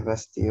to the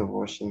University of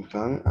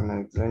Washington, and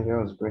Alexandria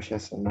was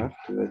gracious enough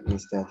to let me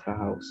stay at her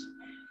house.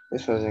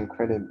 This was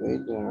incredibly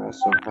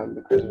generous of her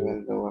because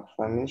even though we're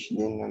family, she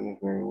didn't know me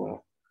very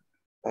well.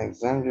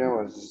 Alexandria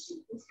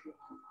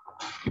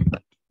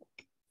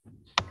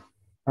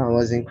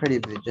was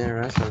incredibly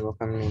generous and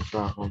welcomed me into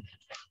her home.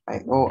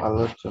 I owe a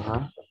lot to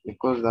her.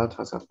 Because without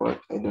her support,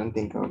 I don't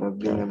think I would have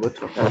been able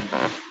to help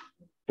her.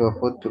 to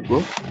afford to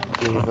go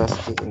to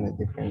university in a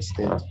different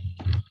state.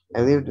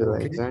 I lived in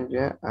Okay.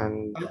 Alexandria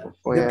and for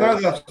 4 The years.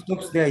 paragraph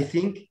stops there, I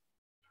think.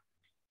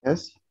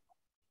 Yes?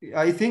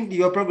 I think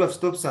your paragraph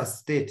stops as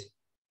state.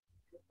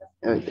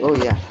 Oh,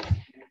 yeah.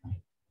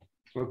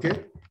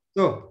 Okay.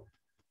 So,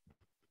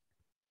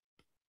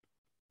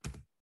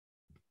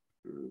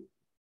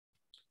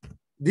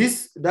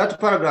 that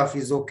paragraph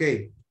is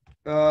okay.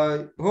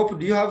 Hope,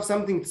 do you have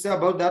something to say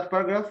about that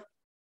paragraph?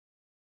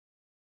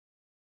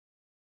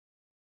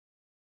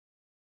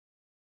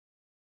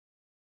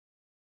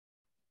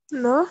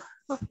 No.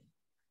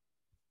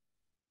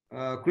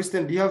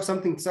 Kristen, do you have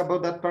something to say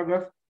about that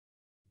paragraph?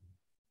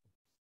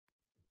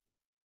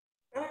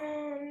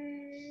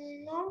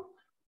 No,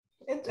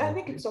 I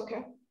think it's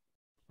okay.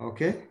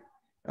 Okay.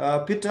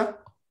 Peter?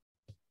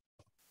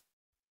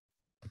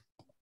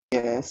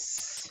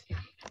 Yes.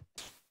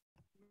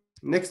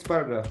 Next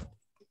paragraph.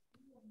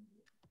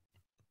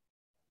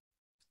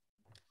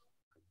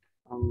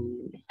 I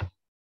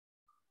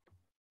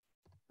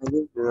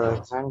lived in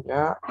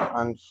Alexandria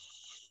and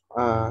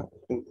I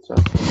think it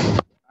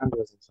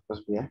wasn't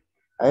supposed to be here.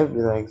 I lived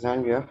in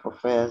Alexandria for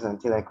 4 years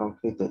until I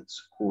completed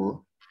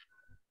school.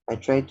 I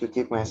tried to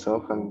keep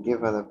myself and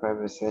give her the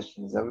privacy that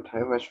she deserved.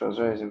 However, she was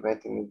always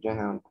inviting me to join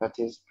her on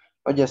parties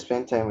or just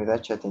spend time with her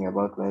chatting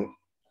about life.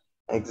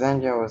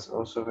 Alexandria was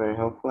also very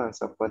helpful and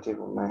supportive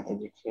of my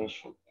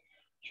education.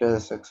 She was a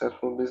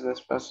successful business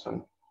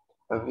person,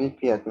 a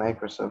VP at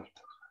Microsoft,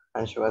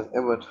 and she was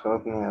able to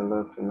help me a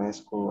lot with my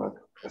schoolwork,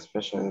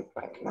 especially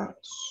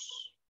finance.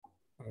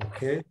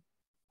 Okay.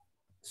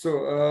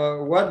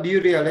 So what do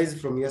you realize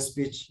from your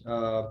speech,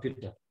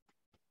 Peter?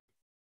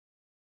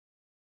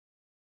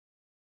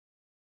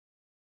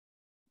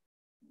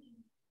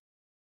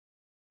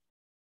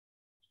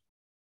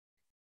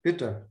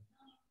 Peter?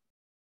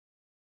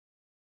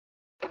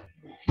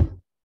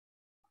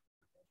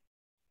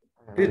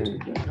 Peter,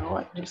 I don't know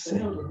what to say.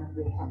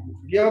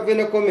 do you have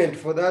any comment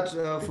for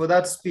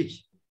that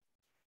speech?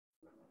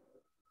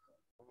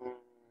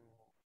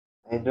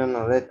 I don't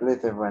know. Let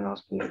everyone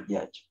else be a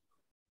judge.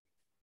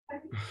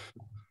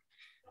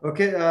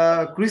 Okay,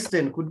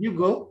 Kristen, could you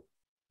go?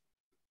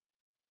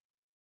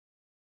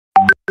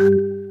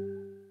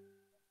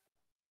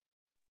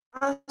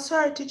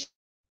 Sorry, teacher.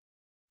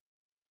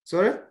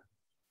 Sorry?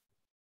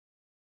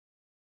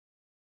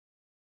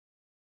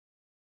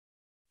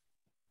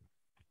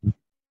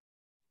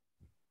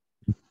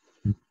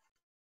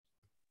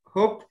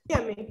 Hope?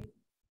 Hear me.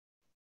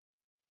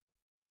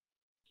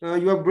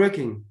 You are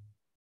breaking.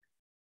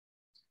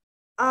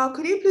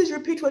 Could you please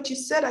repeat what you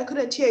said? I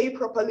couldn't hear you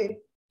properly.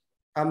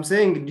 I'm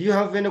saying, do you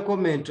have any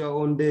comment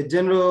on the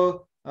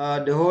general,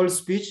 the whole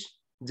speech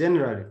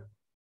generally?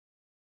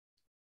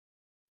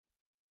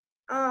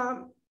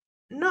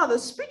 No, the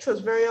speech was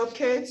very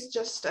okay. It's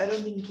just, I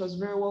don't think it was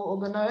very well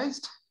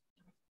organized,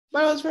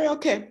 but it was very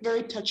okay,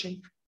 very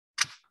touching.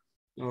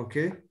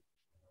 Okay.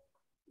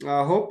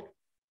 Hope?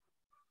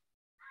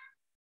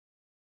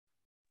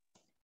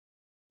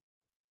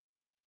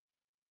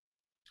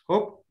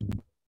 Hope?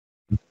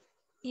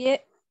 Yeah.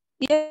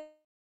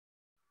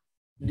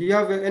 Do you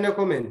have any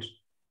comment?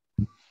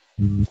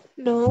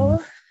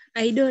 No,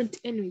 I don't.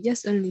 Anyway,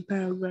 just only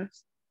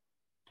paragraphs.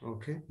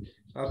 Okay.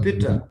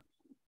 Peter?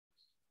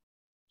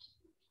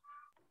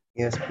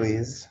 Yes,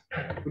 please.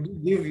 Could you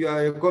give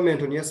your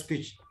comment on your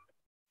speech?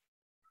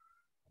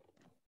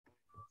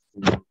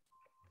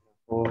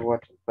 For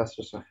what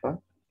Pastor so far,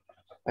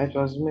 it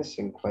was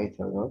missing quite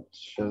a lot.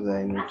 Shows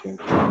I need to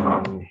improve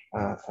on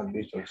a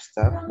bit of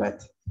stuff,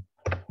 but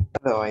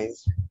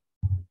otherwise,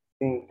 I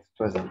think it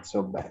wasn't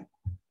so bad.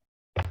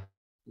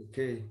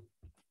 Okay.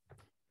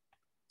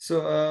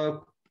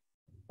 So,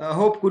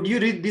 Hope, could you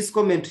read this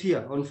comment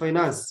here on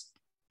finance?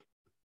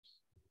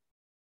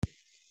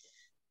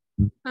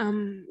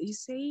 You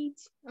said,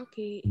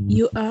 okay,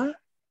 you are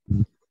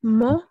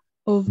more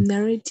of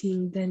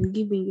narrating than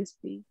giving a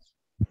speech.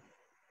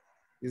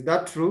 Is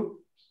that true?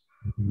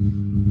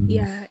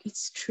 Yeah,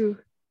 it's true.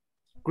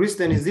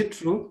 Kristen, is it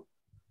true?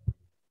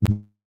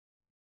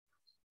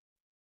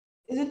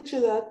 Is it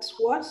true that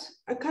what?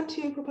 I can't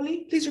hear you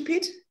properly. Please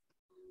repeat.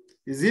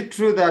 Is it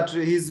true that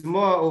he's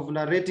more of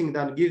narrating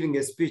than giving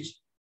a speech?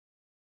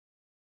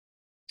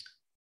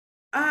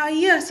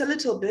 Yes, a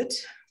little bit.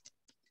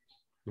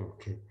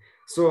 Okay.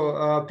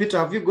 So, Peter,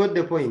 have you got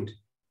the point?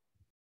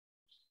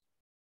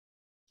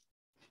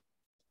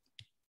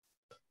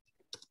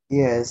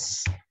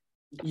 Yes.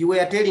 You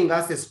were telling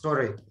us a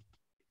story.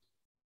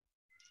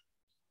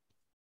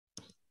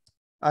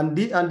 And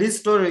this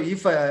story,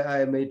 if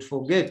I might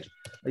forget,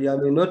 I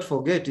may not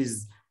forget,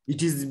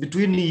 it is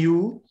between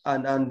you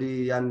and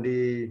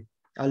the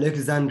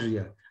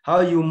Alexandria.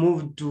 How you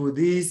moved to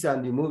this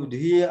and you moved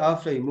here.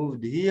 After you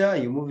moved here,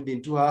 you moved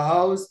into her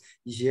house.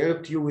 She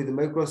helped you with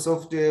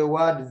Microsoft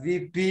Word,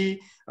 VP,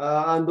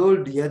 and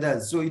all the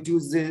others. So it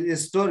was a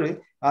story,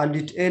 and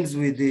it ends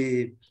with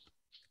the,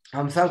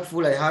 I'm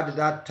thankful I had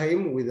that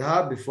time with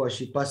her before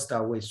she passed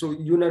away. So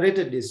you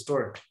narrated the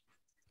story.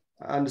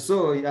 And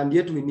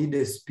yet we need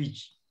a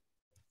speech.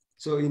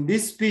 So in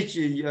this speech,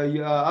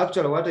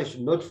 actually what I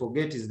should not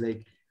forget is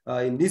like,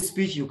 in this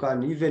speech, you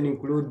can even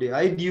include the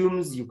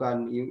idioms, you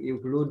can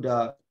include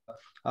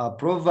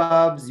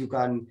proverbs, you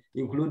can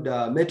include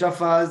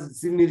metaphors,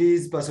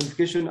 similes,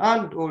 personification,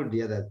 and all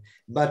the others.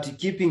 But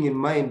keeping in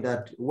mind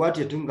that what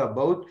you're talking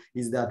about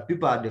is that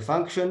people at the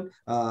function,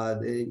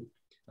 they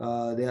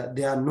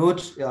are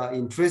not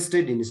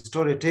interested in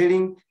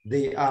storytelling.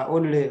 They are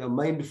only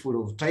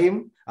mindful of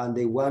time, and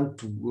they want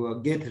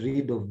to get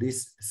rid of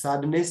this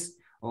sadness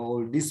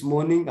or this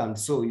morning, and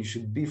so you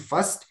should be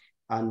fast,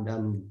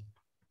 and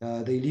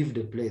they leave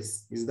the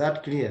place. Is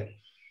that clear?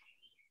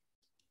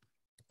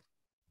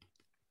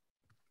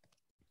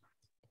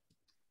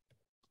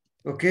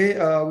 Okay,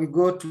 we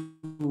go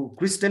to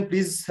Kristen,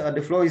 please.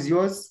 The floor is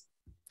yours.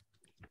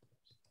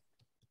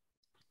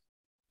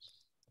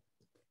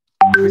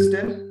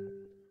 Kristen?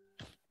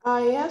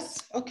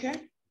 Yes, okay.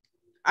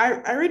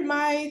 I read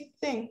my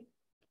thing.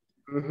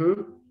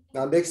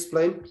 And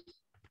explain.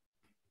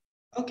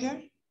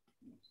 Okay.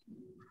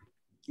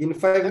 In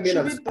 5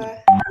 minutes.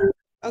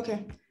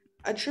 Okay.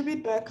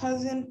 Attribute by a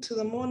cousin to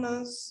the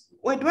mourners.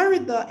 Wait, do I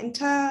read the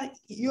entire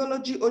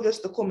eulogy or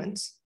just the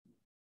comments?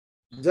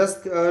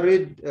 Just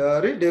read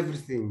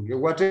everything,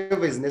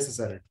 whatever is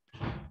necessary.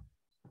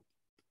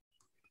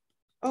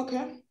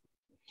 Okay.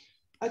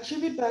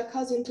 Attribute by a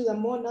cousin to the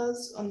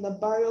mourners on the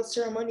burial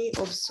ceremony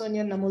of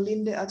Sonia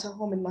Namolinde at her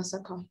home in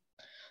Masaka.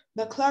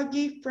 The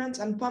clergy, friends,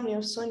 and family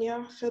of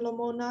Sonia, fellow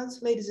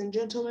mourners, ladies and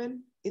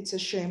gentlemen, it's a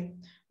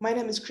shame. My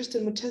name is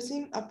Kristen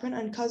Mutesim, a friend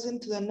and cousin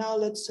to the now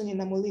late Sonia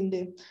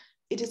Namolinde.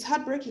 It is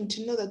heartbreaking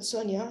to know that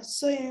Sonia,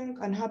 so young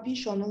and happy,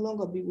 shall no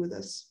longer be with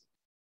us.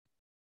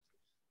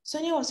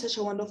 Sonia was such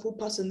a wonderful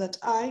person that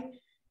I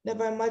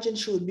never imagined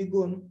she would be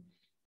gone.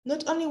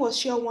 Not only was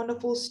she a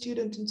wonderful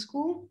student in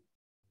school,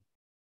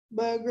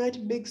 but a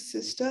great big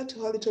sister to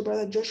her little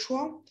brother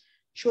Joshua,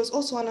 she was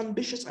also an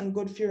ambitious and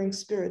God-fearing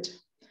spirit.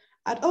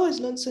 I'd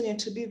always known Sonia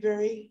to be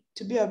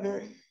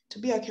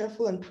a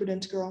careful and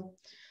prudent girl.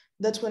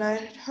 That when I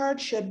heard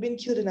she had been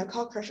killed in a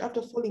car crash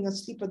after falling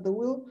asleep at the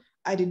wheel,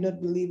 I did not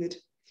believe it.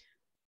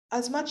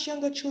 As much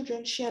younger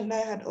children, she and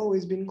I had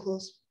always been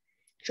close.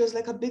 She was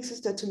like a big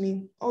sister to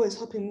me, always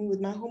helping me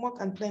with my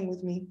homework and playing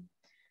with me.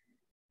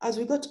 As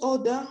we got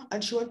older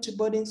and she went to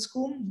boarding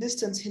school,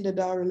 distance hindered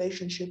our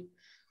relationship.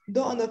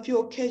 Though on the few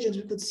occasions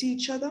we could see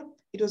each other,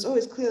 it was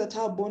always clear that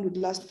our bond would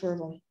last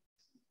forever.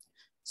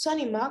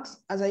 Sonny Max,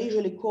 as I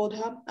usually called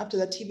her after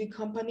the TV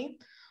company,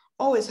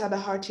 always had a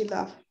hearty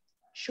laugh.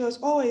 She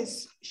was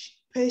always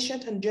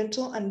patient and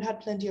gentle and had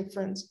plenty of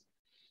friends.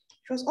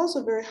 She was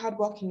also very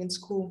hardworking in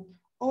school,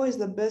 always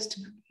the best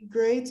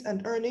grades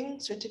and earning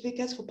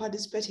certificates for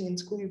participating in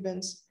school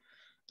events.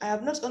 I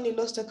have not only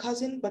lost a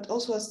cousin, but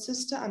also a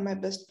sister and my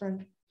best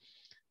friend.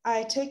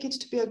 I take it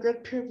to be a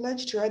great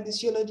privilege to write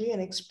this eulogy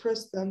and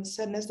express the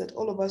sadness that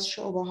all of us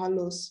share over her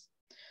loss.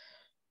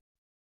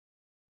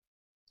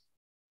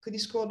 Could you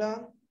scroll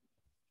down?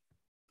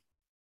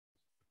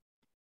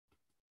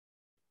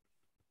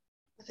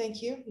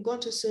 Thank you. Gone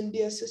too soon,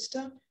 dear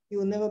sister. You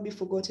will never be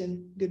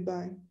forgotten.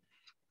 Goodbye.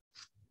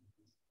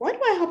 Why do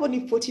I have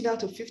only 14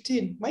 out of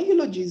 15? My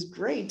eulogy is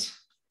great.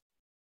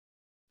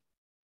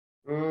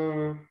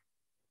 Don't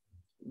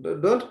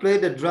play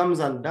the drums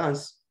and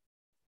dance.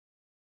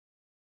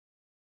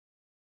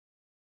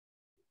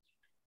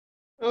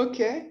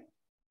 Okay.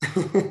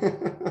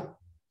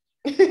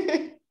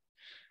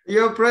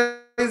 You're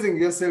praising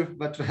yourself,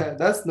 but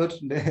that's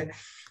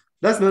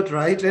not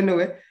right.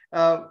 Anyway,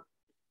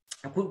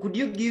 could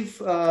you give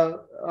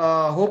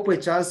Hope a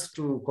chance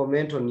to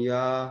comment on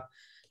your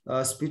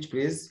speech,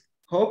 please?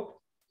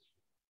 Hope?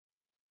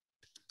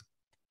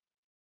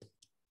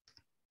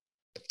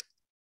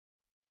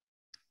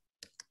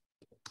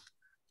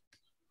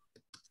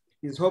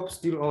 Is Hope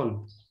still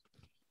on?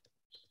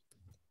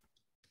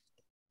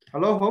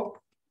 Hello, Hope?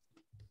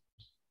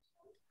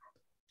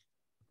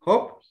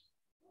 Hope?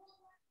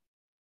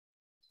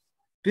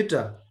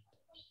 Peter?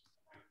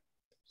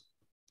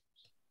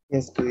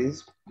 Yes,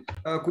 please.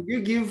 Could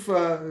you give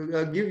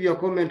your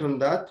comment on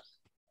that?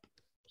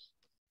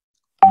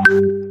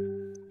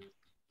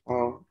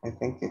 Well, I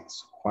think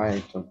it's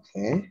quite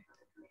okay.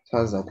 It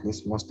has at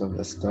least most of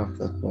the stuff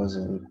that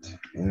wasn't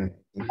in.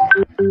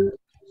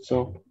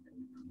 So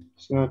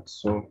it's not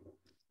so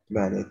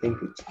bad. I think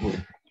it's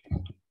good.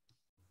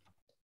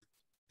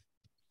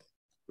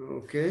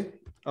 Okay,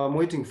 I'm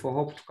waiting for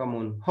Hope to come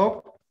on.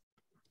 Hope?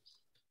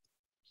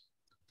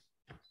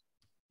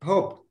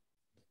 Hope?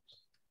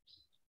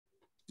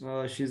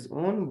 She's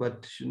on,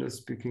 but she's not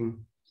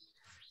speaking.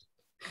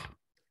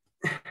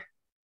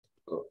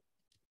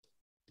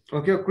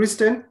 Okay,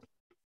 Kristen?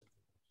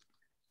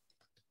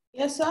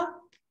 Yes, sir?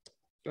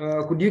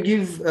 Could you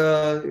give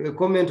a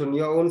comment on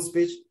your own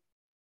speech?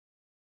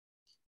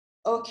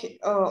 Okay.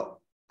 How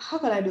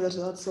can I do that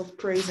without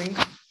self-praising?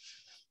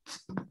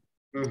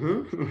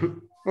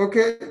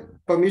 Okay,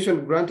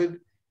 permission granted.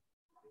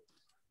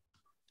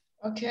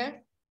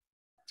 Okay.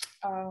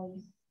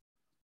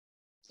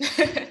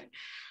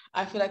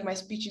 I feel like my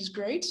speech is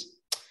great.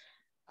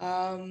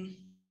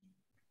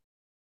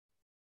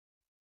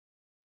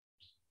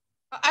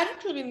 I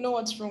don't really know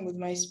what's wrong with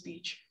my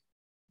speech.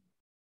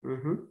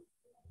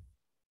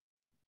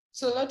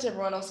 So let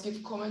everyone else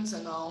give comments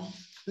and I'll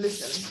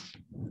listen.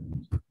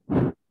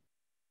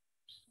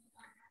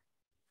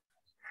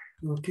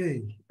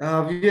 Okay.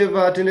 Have you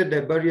ever attended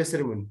the burial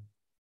ceremony?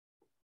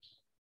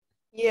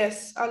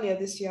 Yes, earlier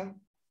this year.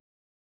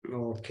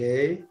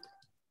 Okay.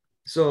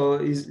 So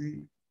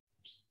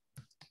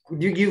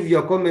could you give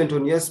your comment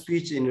on your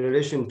speech in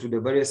relation to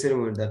the burial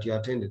ceremony that you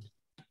attended?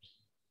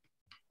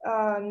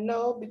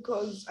 No,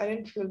 because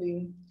I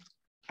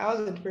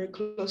wasn't very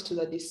close to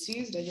the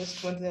deceased. I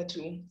just wanted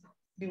to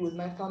be with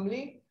my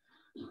family.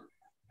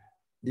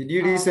 Did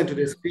you listen to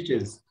the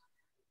speeches?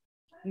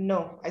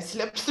 No, I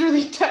slept through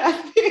the entire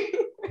thing.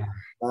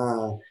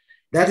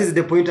 That is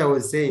the point I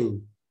was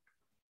saying.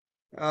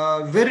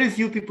 Very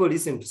few people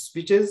listen to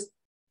speeches,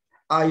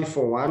 I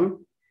for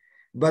one,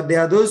 but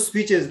there are those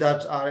speeches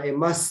that are a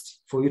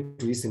must for you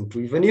to listen to.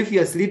 Even if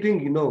you're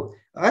sleeping, you know,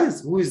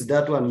 who is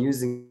that one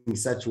using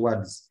such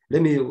words?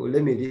 Let me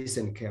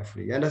listen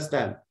carefully. You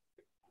understand?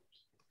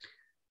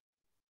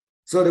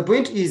 So the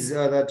point is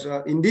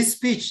that in this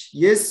speech,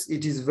 yes,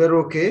 it is very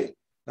okay.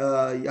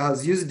 He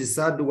has used the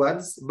sad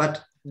words,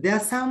 but there are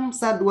some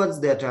sad words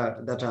that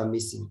are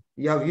missing.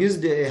 You have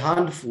used a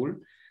handful,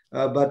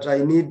 but I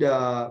need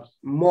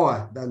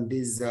more than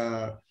these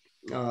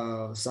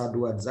sad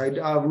words.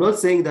 I'm not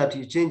saying that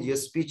you change your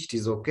speech, it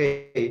is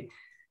okay.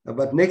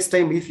 But next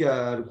time, if you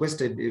are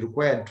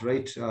required to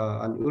write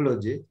an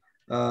eulogy,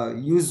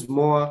 use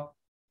more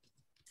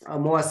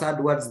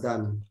sad words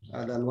than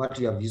what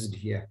you have used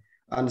here.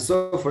 And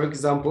so, for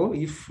example,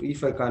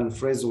 if I can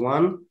phrase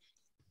one,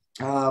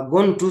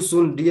 gone too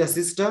soon, dear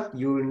sister,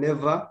 you will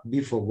never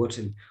be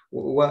forgotten.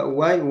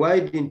 Why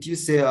didn't you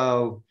say,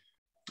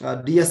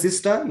 dear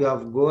sister, you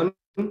have gone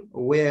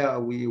where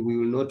we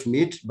will not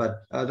meet,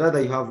 but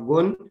rather you have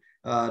gone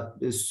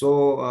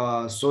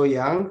so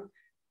young,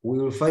 we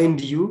will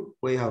find you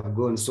where you have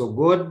gone. So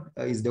God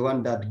is the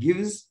one that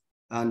gives,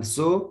 and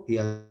so he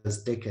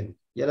has taken.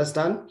 You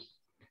understand?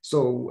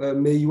 So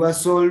may your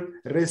soul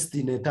rest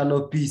in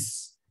eternal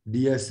peace,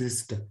 dear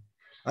sister.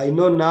 I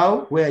know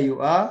now where you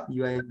are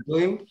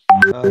enjoying,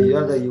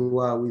 you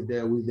are with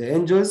the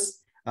angels,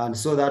 and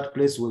so that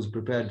place was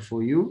prepared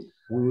for you.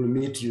 We will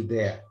meet you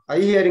there. Are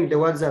you hearing the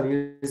words I'm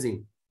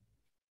using?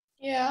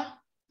 Yeah.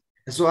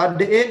 So at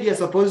the end, you're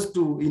supposed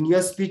to, in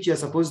your speech, you're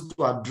supposed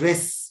to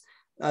address,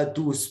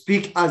 to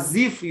speak as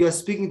if you're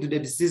speaking to the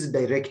deceased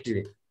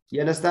directly.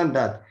 You understand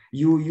that?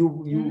 You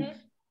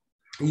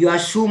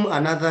assume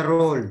another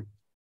role,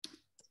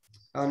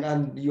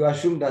 and you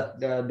assume that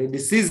the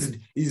deceased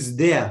is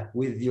there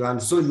with you,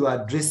 and so you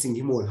are addressing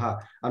him or her.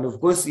 And of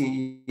course,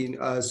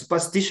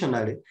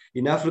 superstitionally,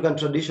 in African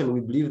tradition, we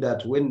believe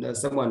that when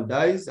someone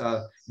dies,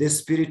 the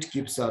spirit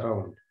keeps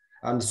around,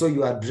 and so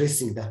you are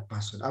addressing that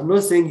person. I'm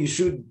not saying you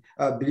should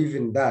believe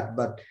in that,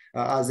 but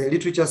as a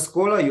literature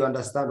scholar, you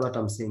understand what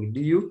I'm saying. Do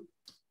you?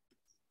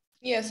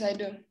 Yes, I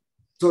do.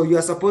 So you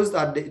are supposed,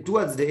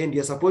 towards the end,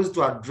 you're supposed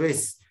to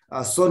address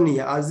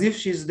Sonia as if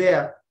she's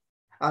there.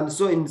 And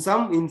so in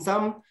some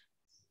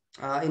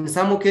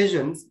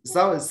occasions,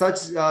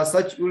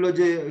 such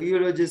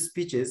eulogy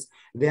speeches,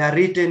 they are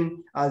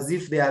written as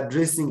if they are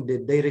addressing the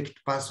direct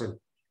person.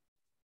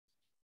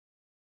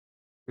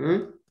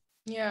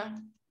 Yeah.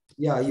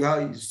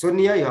 Yeah,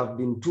 Sonia, you have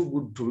been too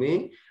good to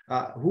me.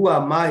 Who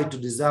am I to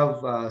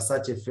deserve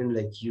such a friend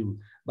like you?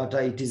 But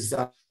it is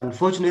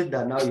unfortunate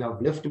that now you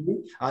have left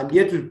me, and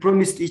yet we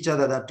promised each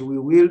other that we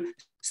will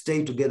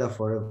stay together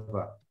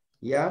forever.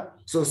 Yeah.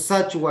 So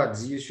such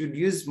words, you should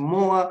use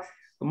more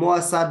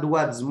sad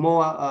words,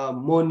 more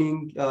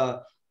mourning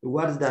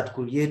words that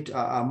create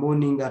a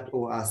mourning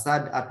or a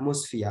sad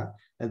atmosphere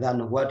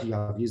than what you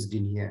have used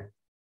in here.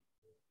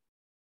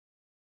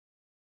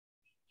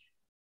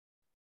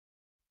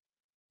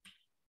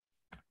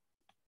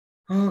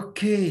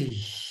 Okay,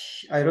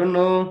 I don't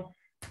know.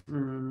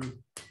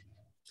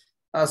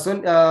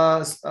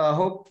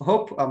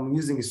 Hope I'm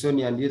using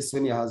Sonia, and yet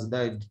Sonia has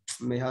died.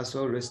 May her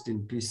soul rest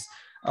in peace.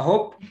 I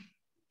hope.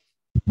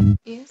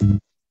 Yes. Do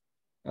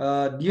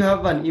you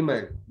have an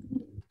email?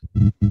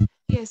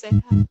 Yes, I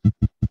have.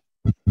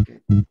 Okay.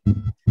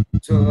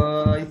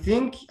 So I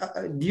think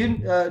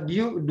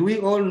do we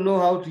all know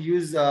how to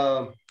use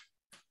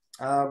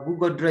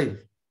Google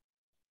Drive?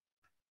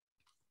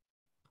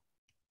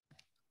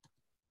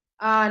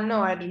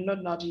 No, I do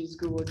not know how to use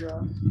Google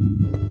Drive.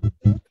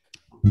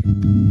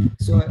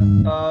 So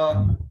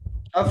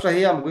after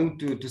here, I'm going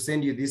to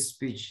send you this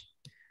speech.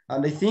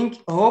 And I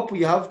hope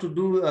you have to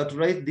do to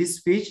write this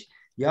speech.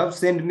 You have to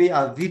send me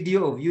a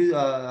video of you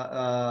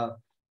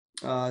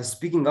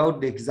speaking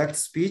out the exact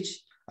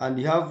speech. And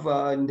you have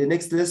in the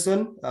next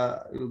lesson,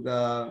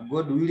 God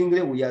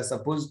willingly, we are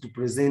supposed to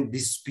present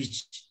this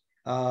speech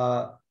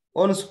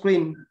on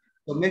screen.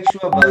 So make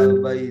sure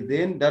by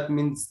then, that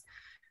means,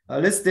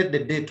 let's set the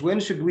date.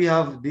 When should we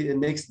have the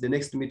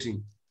next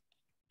meeting?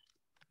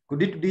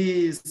 Could it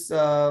be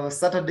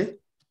Saturday?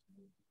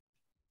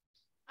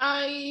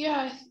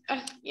 Yeah,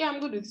 I'm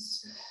good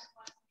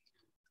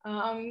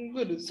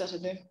with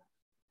Saturday.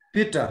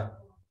 Peter.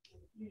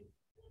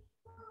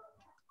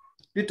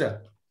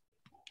 Peter.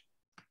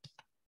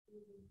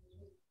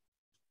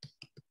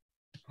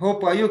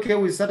 Hope, are you okay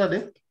with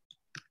Saturday?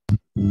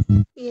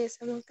 Yes,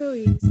 I'm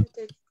okay with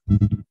Saturday.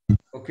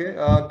 Okay.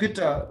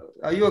 Peter,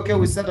 are you okay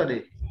with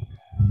Saturday?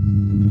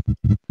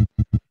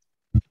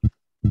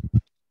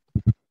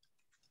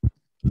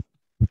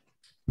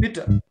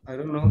 Peter, I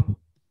don't know.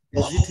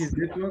 Is it his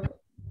network?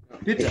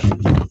 Peter,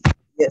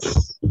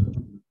 Yes.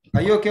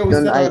 are you okay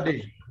with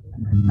Saturday?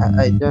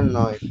 I don't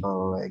know if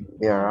I'll like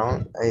be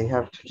around. I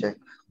have to check,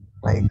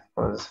 like,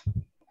 because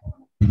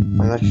I'm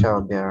not sure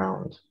I'll be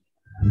around.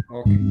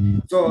 Okay.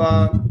 So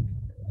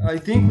I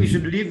think we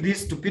should leave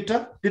this to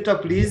Peter. Peter,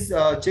 please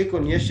check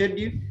on your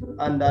schedule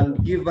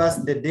and give us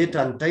the date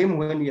and time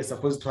when we are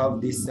supposed to have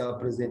this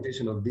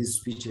presentation of these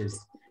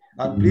speeches.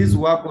 And please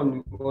work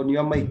on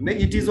your mic.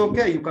 It is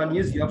okay, you can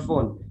use your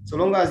phone, so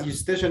long as you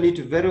station it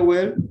very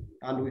well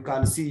and we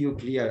can see you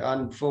clear.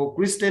 And for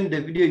Kristen, the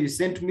video you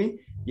sent me,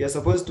 you're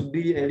supposed to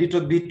be a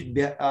little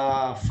bit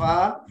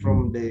far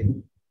from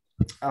the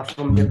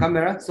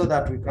camera so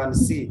that we can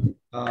see.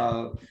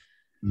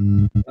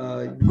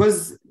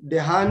 Because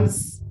the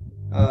hands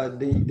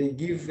they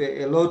give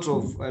a lot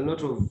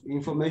of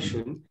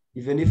information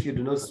even if you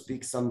do not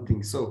speak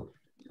something. So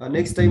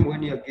next time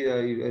when you're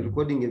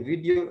recording a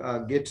video,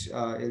 get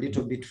a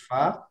little bit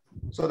far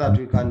so that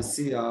we can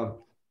see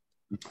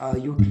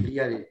you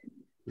clearly.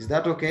 Is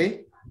that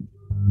okay?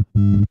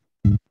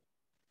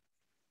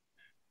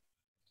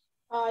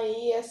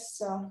 Yes,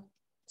 sir.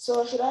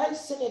 So should I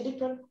send a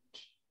different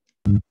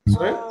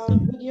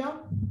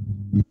video?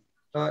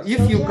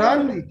 If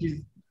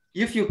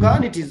you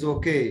can, it is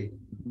okay.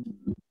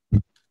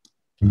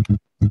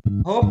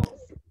 Hope.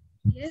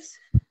 Yes.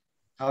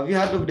 Have you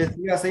heard of the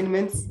 3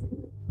 assignments?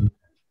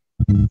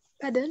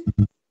 Pardon?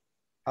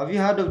 Have you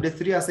heard of the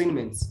 3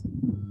 assignments?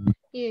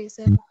 Yes,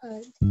 I've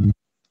heard.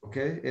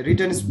 Okay, a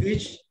written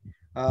speech,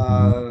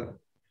 a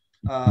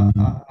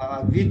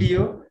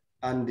video,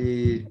 and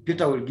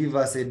Peter will give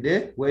us a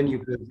day when you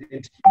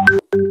present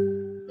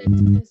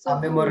a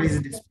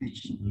memorized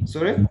speech.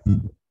 Sorry?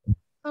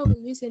 How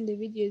will we send the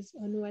videos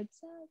on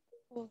WhatsApp?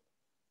 Or...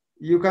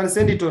 You can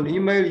send it on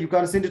email, you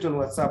can send it on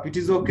WhatsApp. It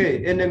is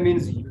okay. Any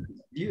means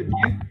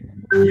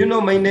you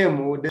know my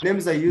name, the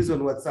names I use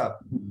on WhatsApp.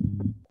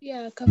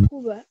 Yeah,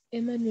 Kakuba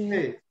Emmanuel.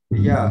 Hey,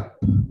 yeah.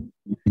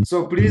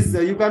 So please,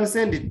 you can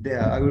send it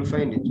there. I will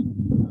find it.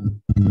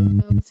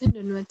 I'll send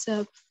on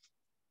WhatsApp.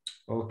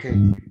 Okay.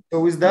 So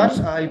with that,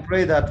 I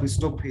pray that we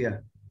stop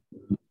here.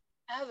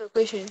 I have a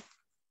question.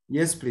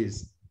 Yes,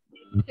 please.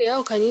 Okay,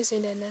 how can you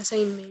send an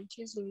assignment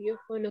using your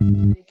phone or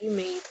an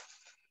email?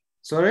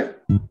 Sorry?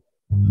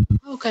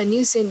 How can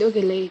you send,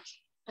 like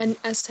an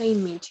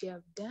assignment you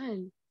have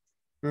done?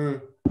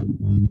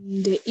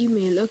 The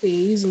email,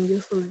 using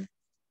your phone.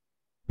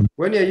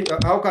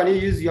 How can you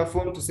use your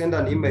phone to send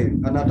an email,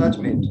 an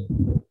attachment?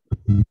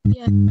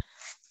 Yeah.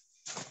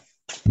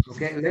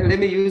 Okay, let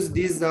me use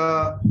these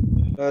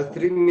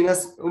 3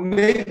 minutes.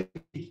 Maybe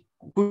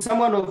could any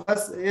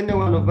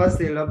one of us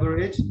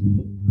elaborate?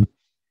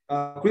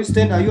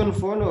 Kristen, are you on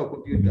phone or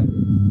computer?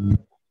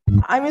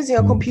 I'm using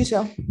a computer.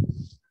 Are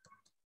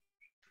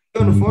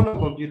you on phone or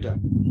computer?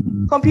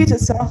 Computer,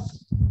 sir.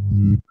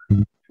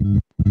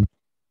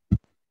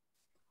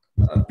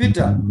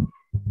 Peter.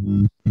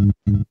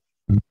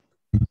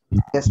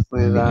 Yes,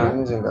 please. I'm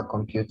using a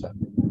computer.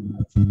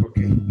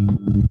 Okay.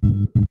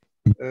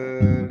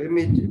 Let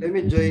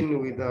me join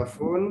with a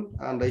phone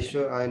and I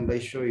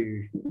show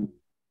you.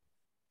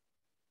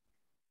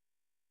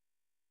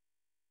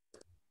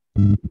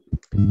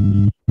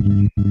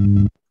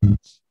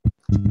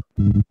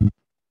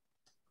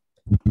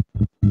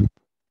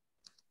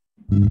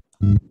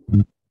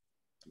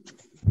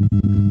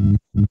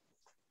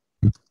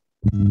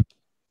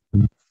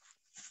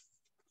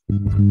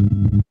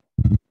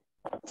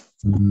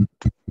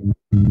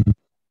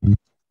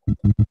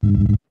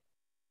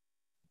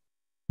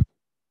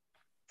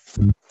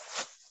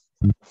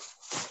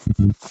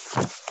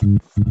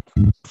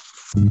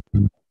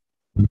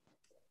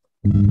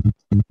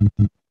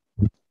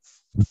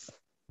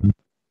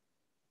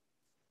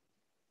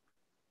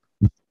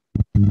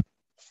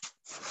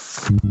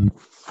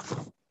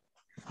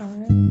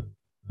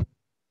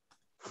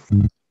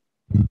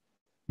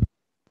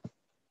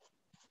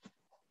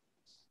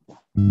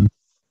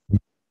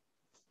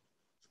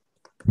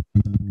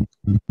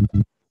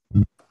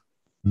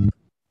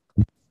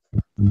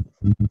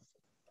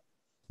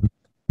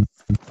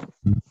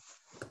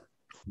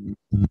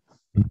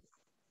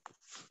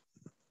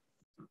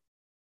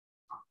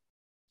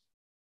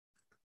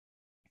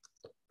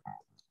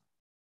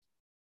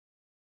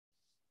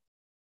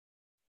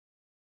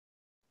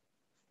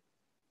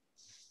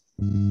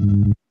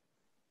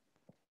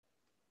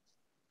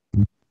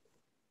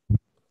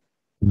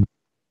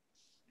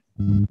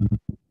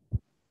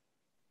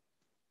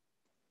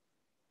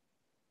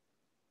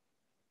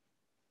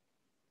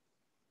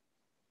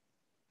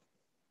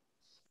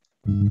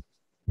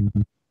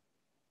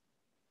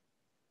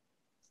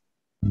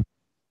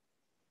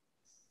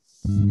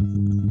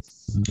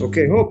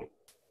 Okay, Hope.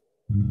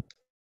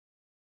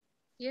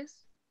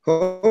 Yes.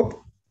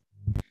 Hope.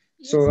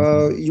 Yes.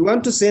 So you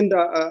want to send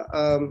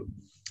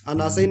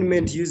an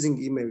assignment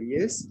using email,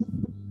 yes?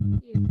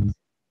 Yes.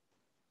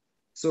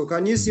 So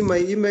can you see my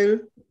email?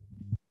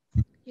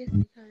 Yes,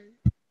 I can.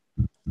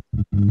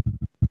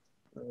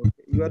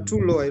 You are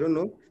too low, I don't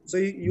know. So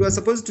you are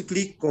supposed to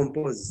click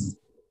compose.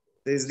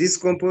 There's this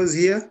compose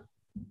here.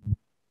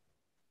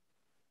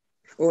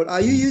 Or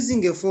are you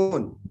using a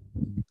phone?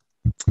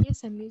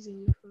 Yes, I'm using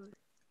your phone.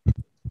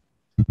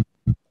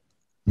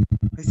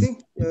 I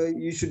think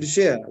you should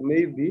share,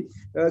 maybe.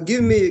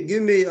 Give me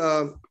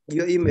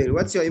your email.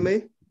 What's your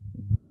email?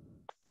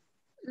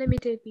 Let me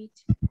type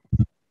it.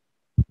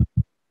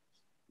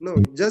 No,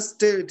 just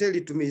tell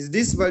it to me. Is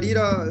this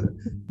Valira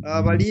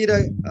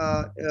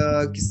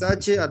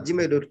Kisache at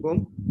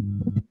gmail.com?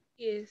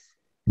 Yes.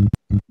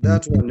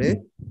 That one, eh?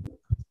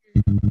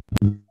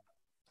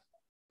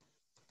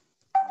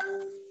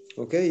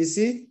 Okay, you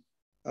see?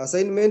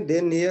 Assignment,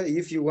 then here,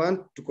 if you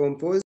want to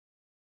compose.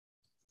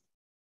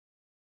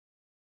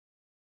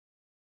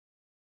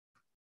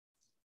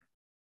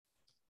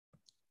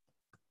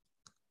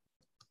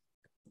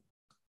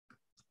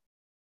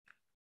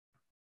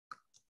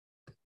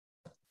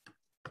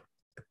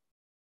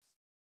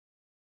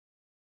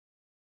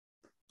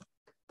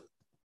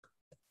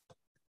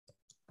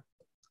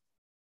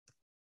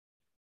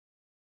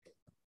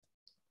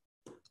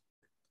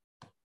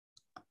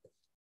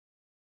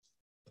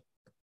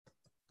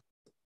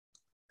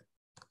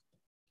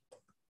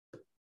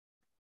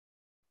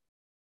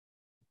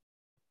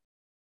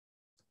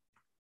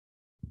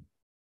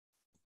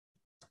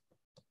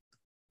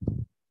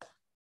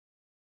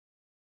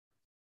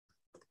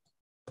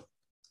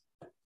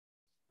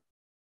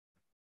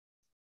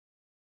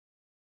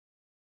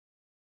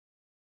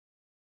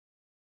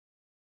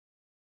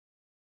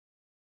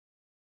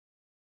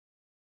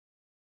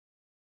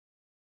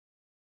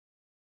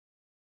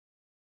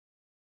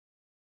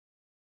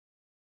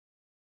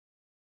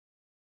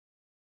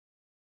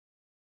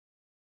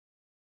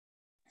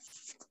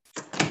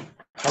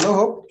 Hello,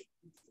 Hope.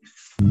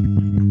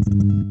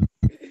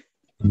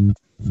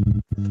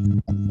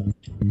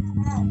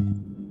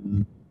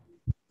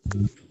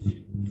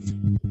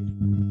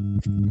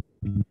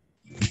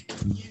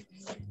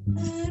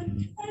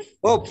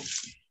 Hope.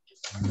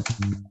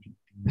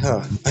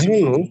 I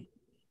don't know.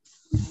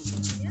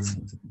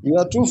 You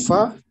are too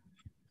far.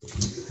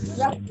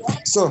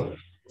 So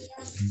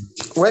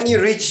when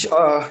you reach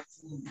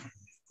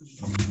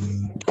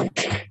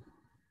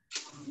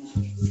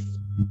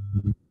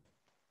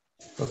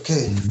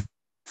okay.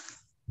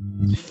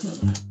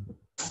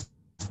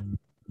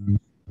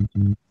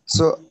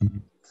 So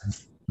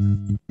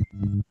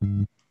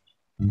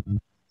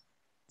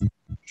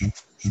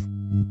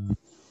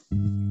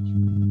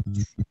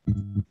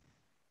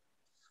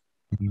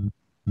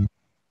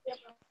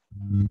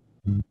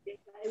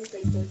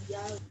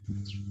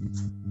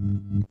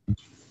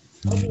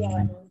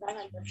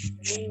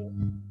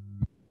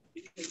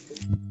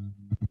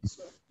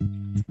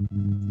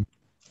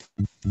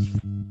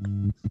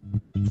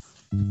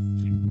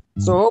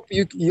Hope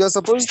you are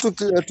supposed to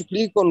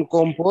click on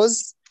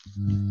compose.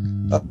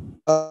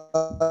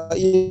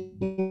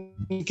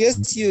 In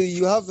case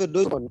you have a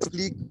document,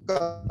 click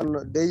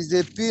on, there is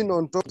a pin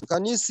on top.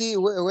 Can you see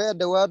where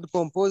the word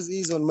compose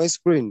is on my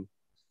screen?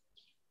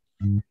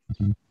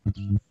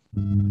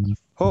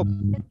 Hope.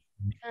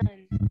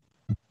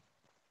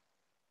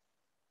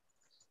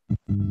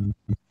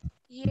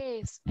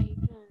 Yes, I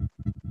can.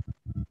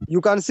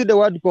 You can see the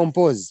word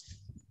compose.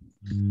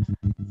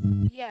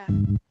 Yeah.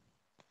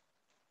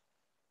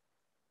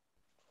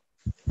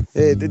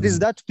 This is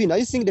that pin. Are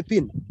you seeing the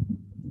pin?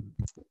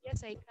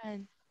 Yes, I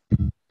can.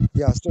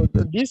 Yeah, so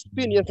this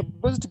pin, you're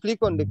supposed to click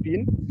on the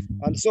pin.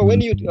 And so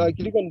when you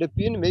click on the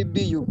pin,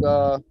 maybe you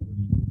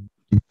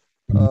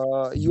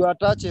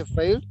attach a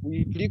file.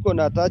 You click on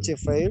attach a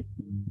file.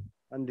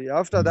 And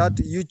after that,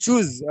 you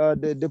choose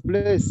the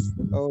place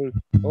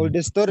or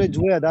the storage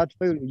where that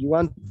file you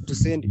want to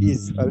send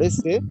is. Let's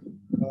say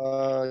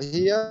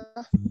here,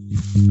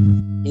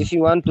 if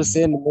you want to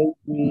send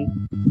maybe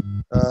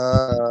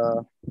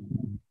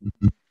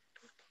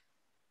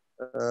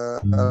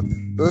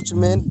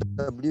document,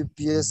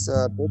 WPS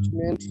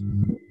document,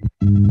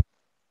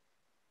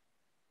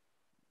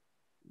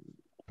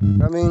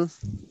 coming.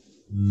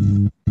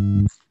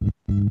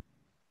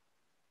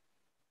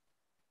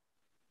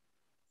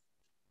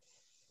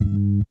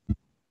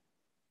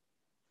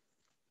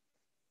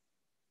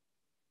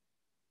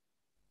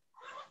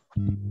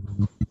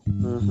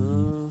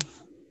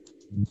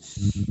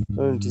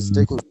 It is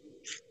taking.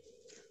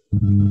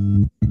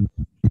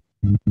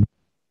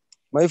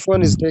 My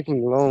phone is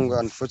taking long,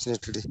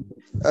 unfortunately.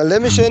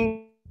 Let me share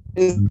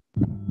in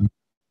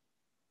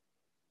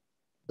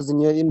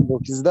your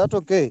inbox. Is that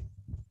okay?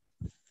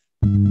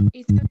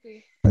 It's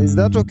okay. Is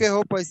that okay?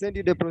 Hope I send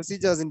you the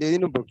procedures in the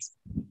inbox.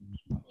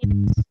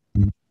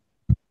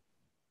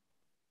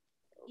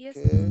 Yes.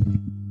 Okay.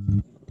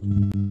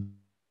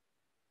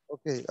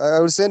 Okay, I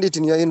will send it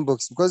in your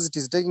inbox because it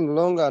is taking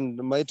long and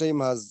my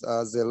time has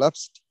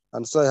elapsed,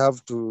 and so I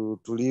have to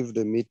leave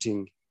the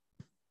meeting.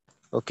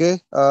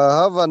 Okay.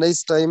 Have a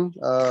nice time,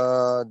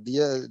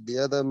 the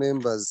other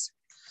members.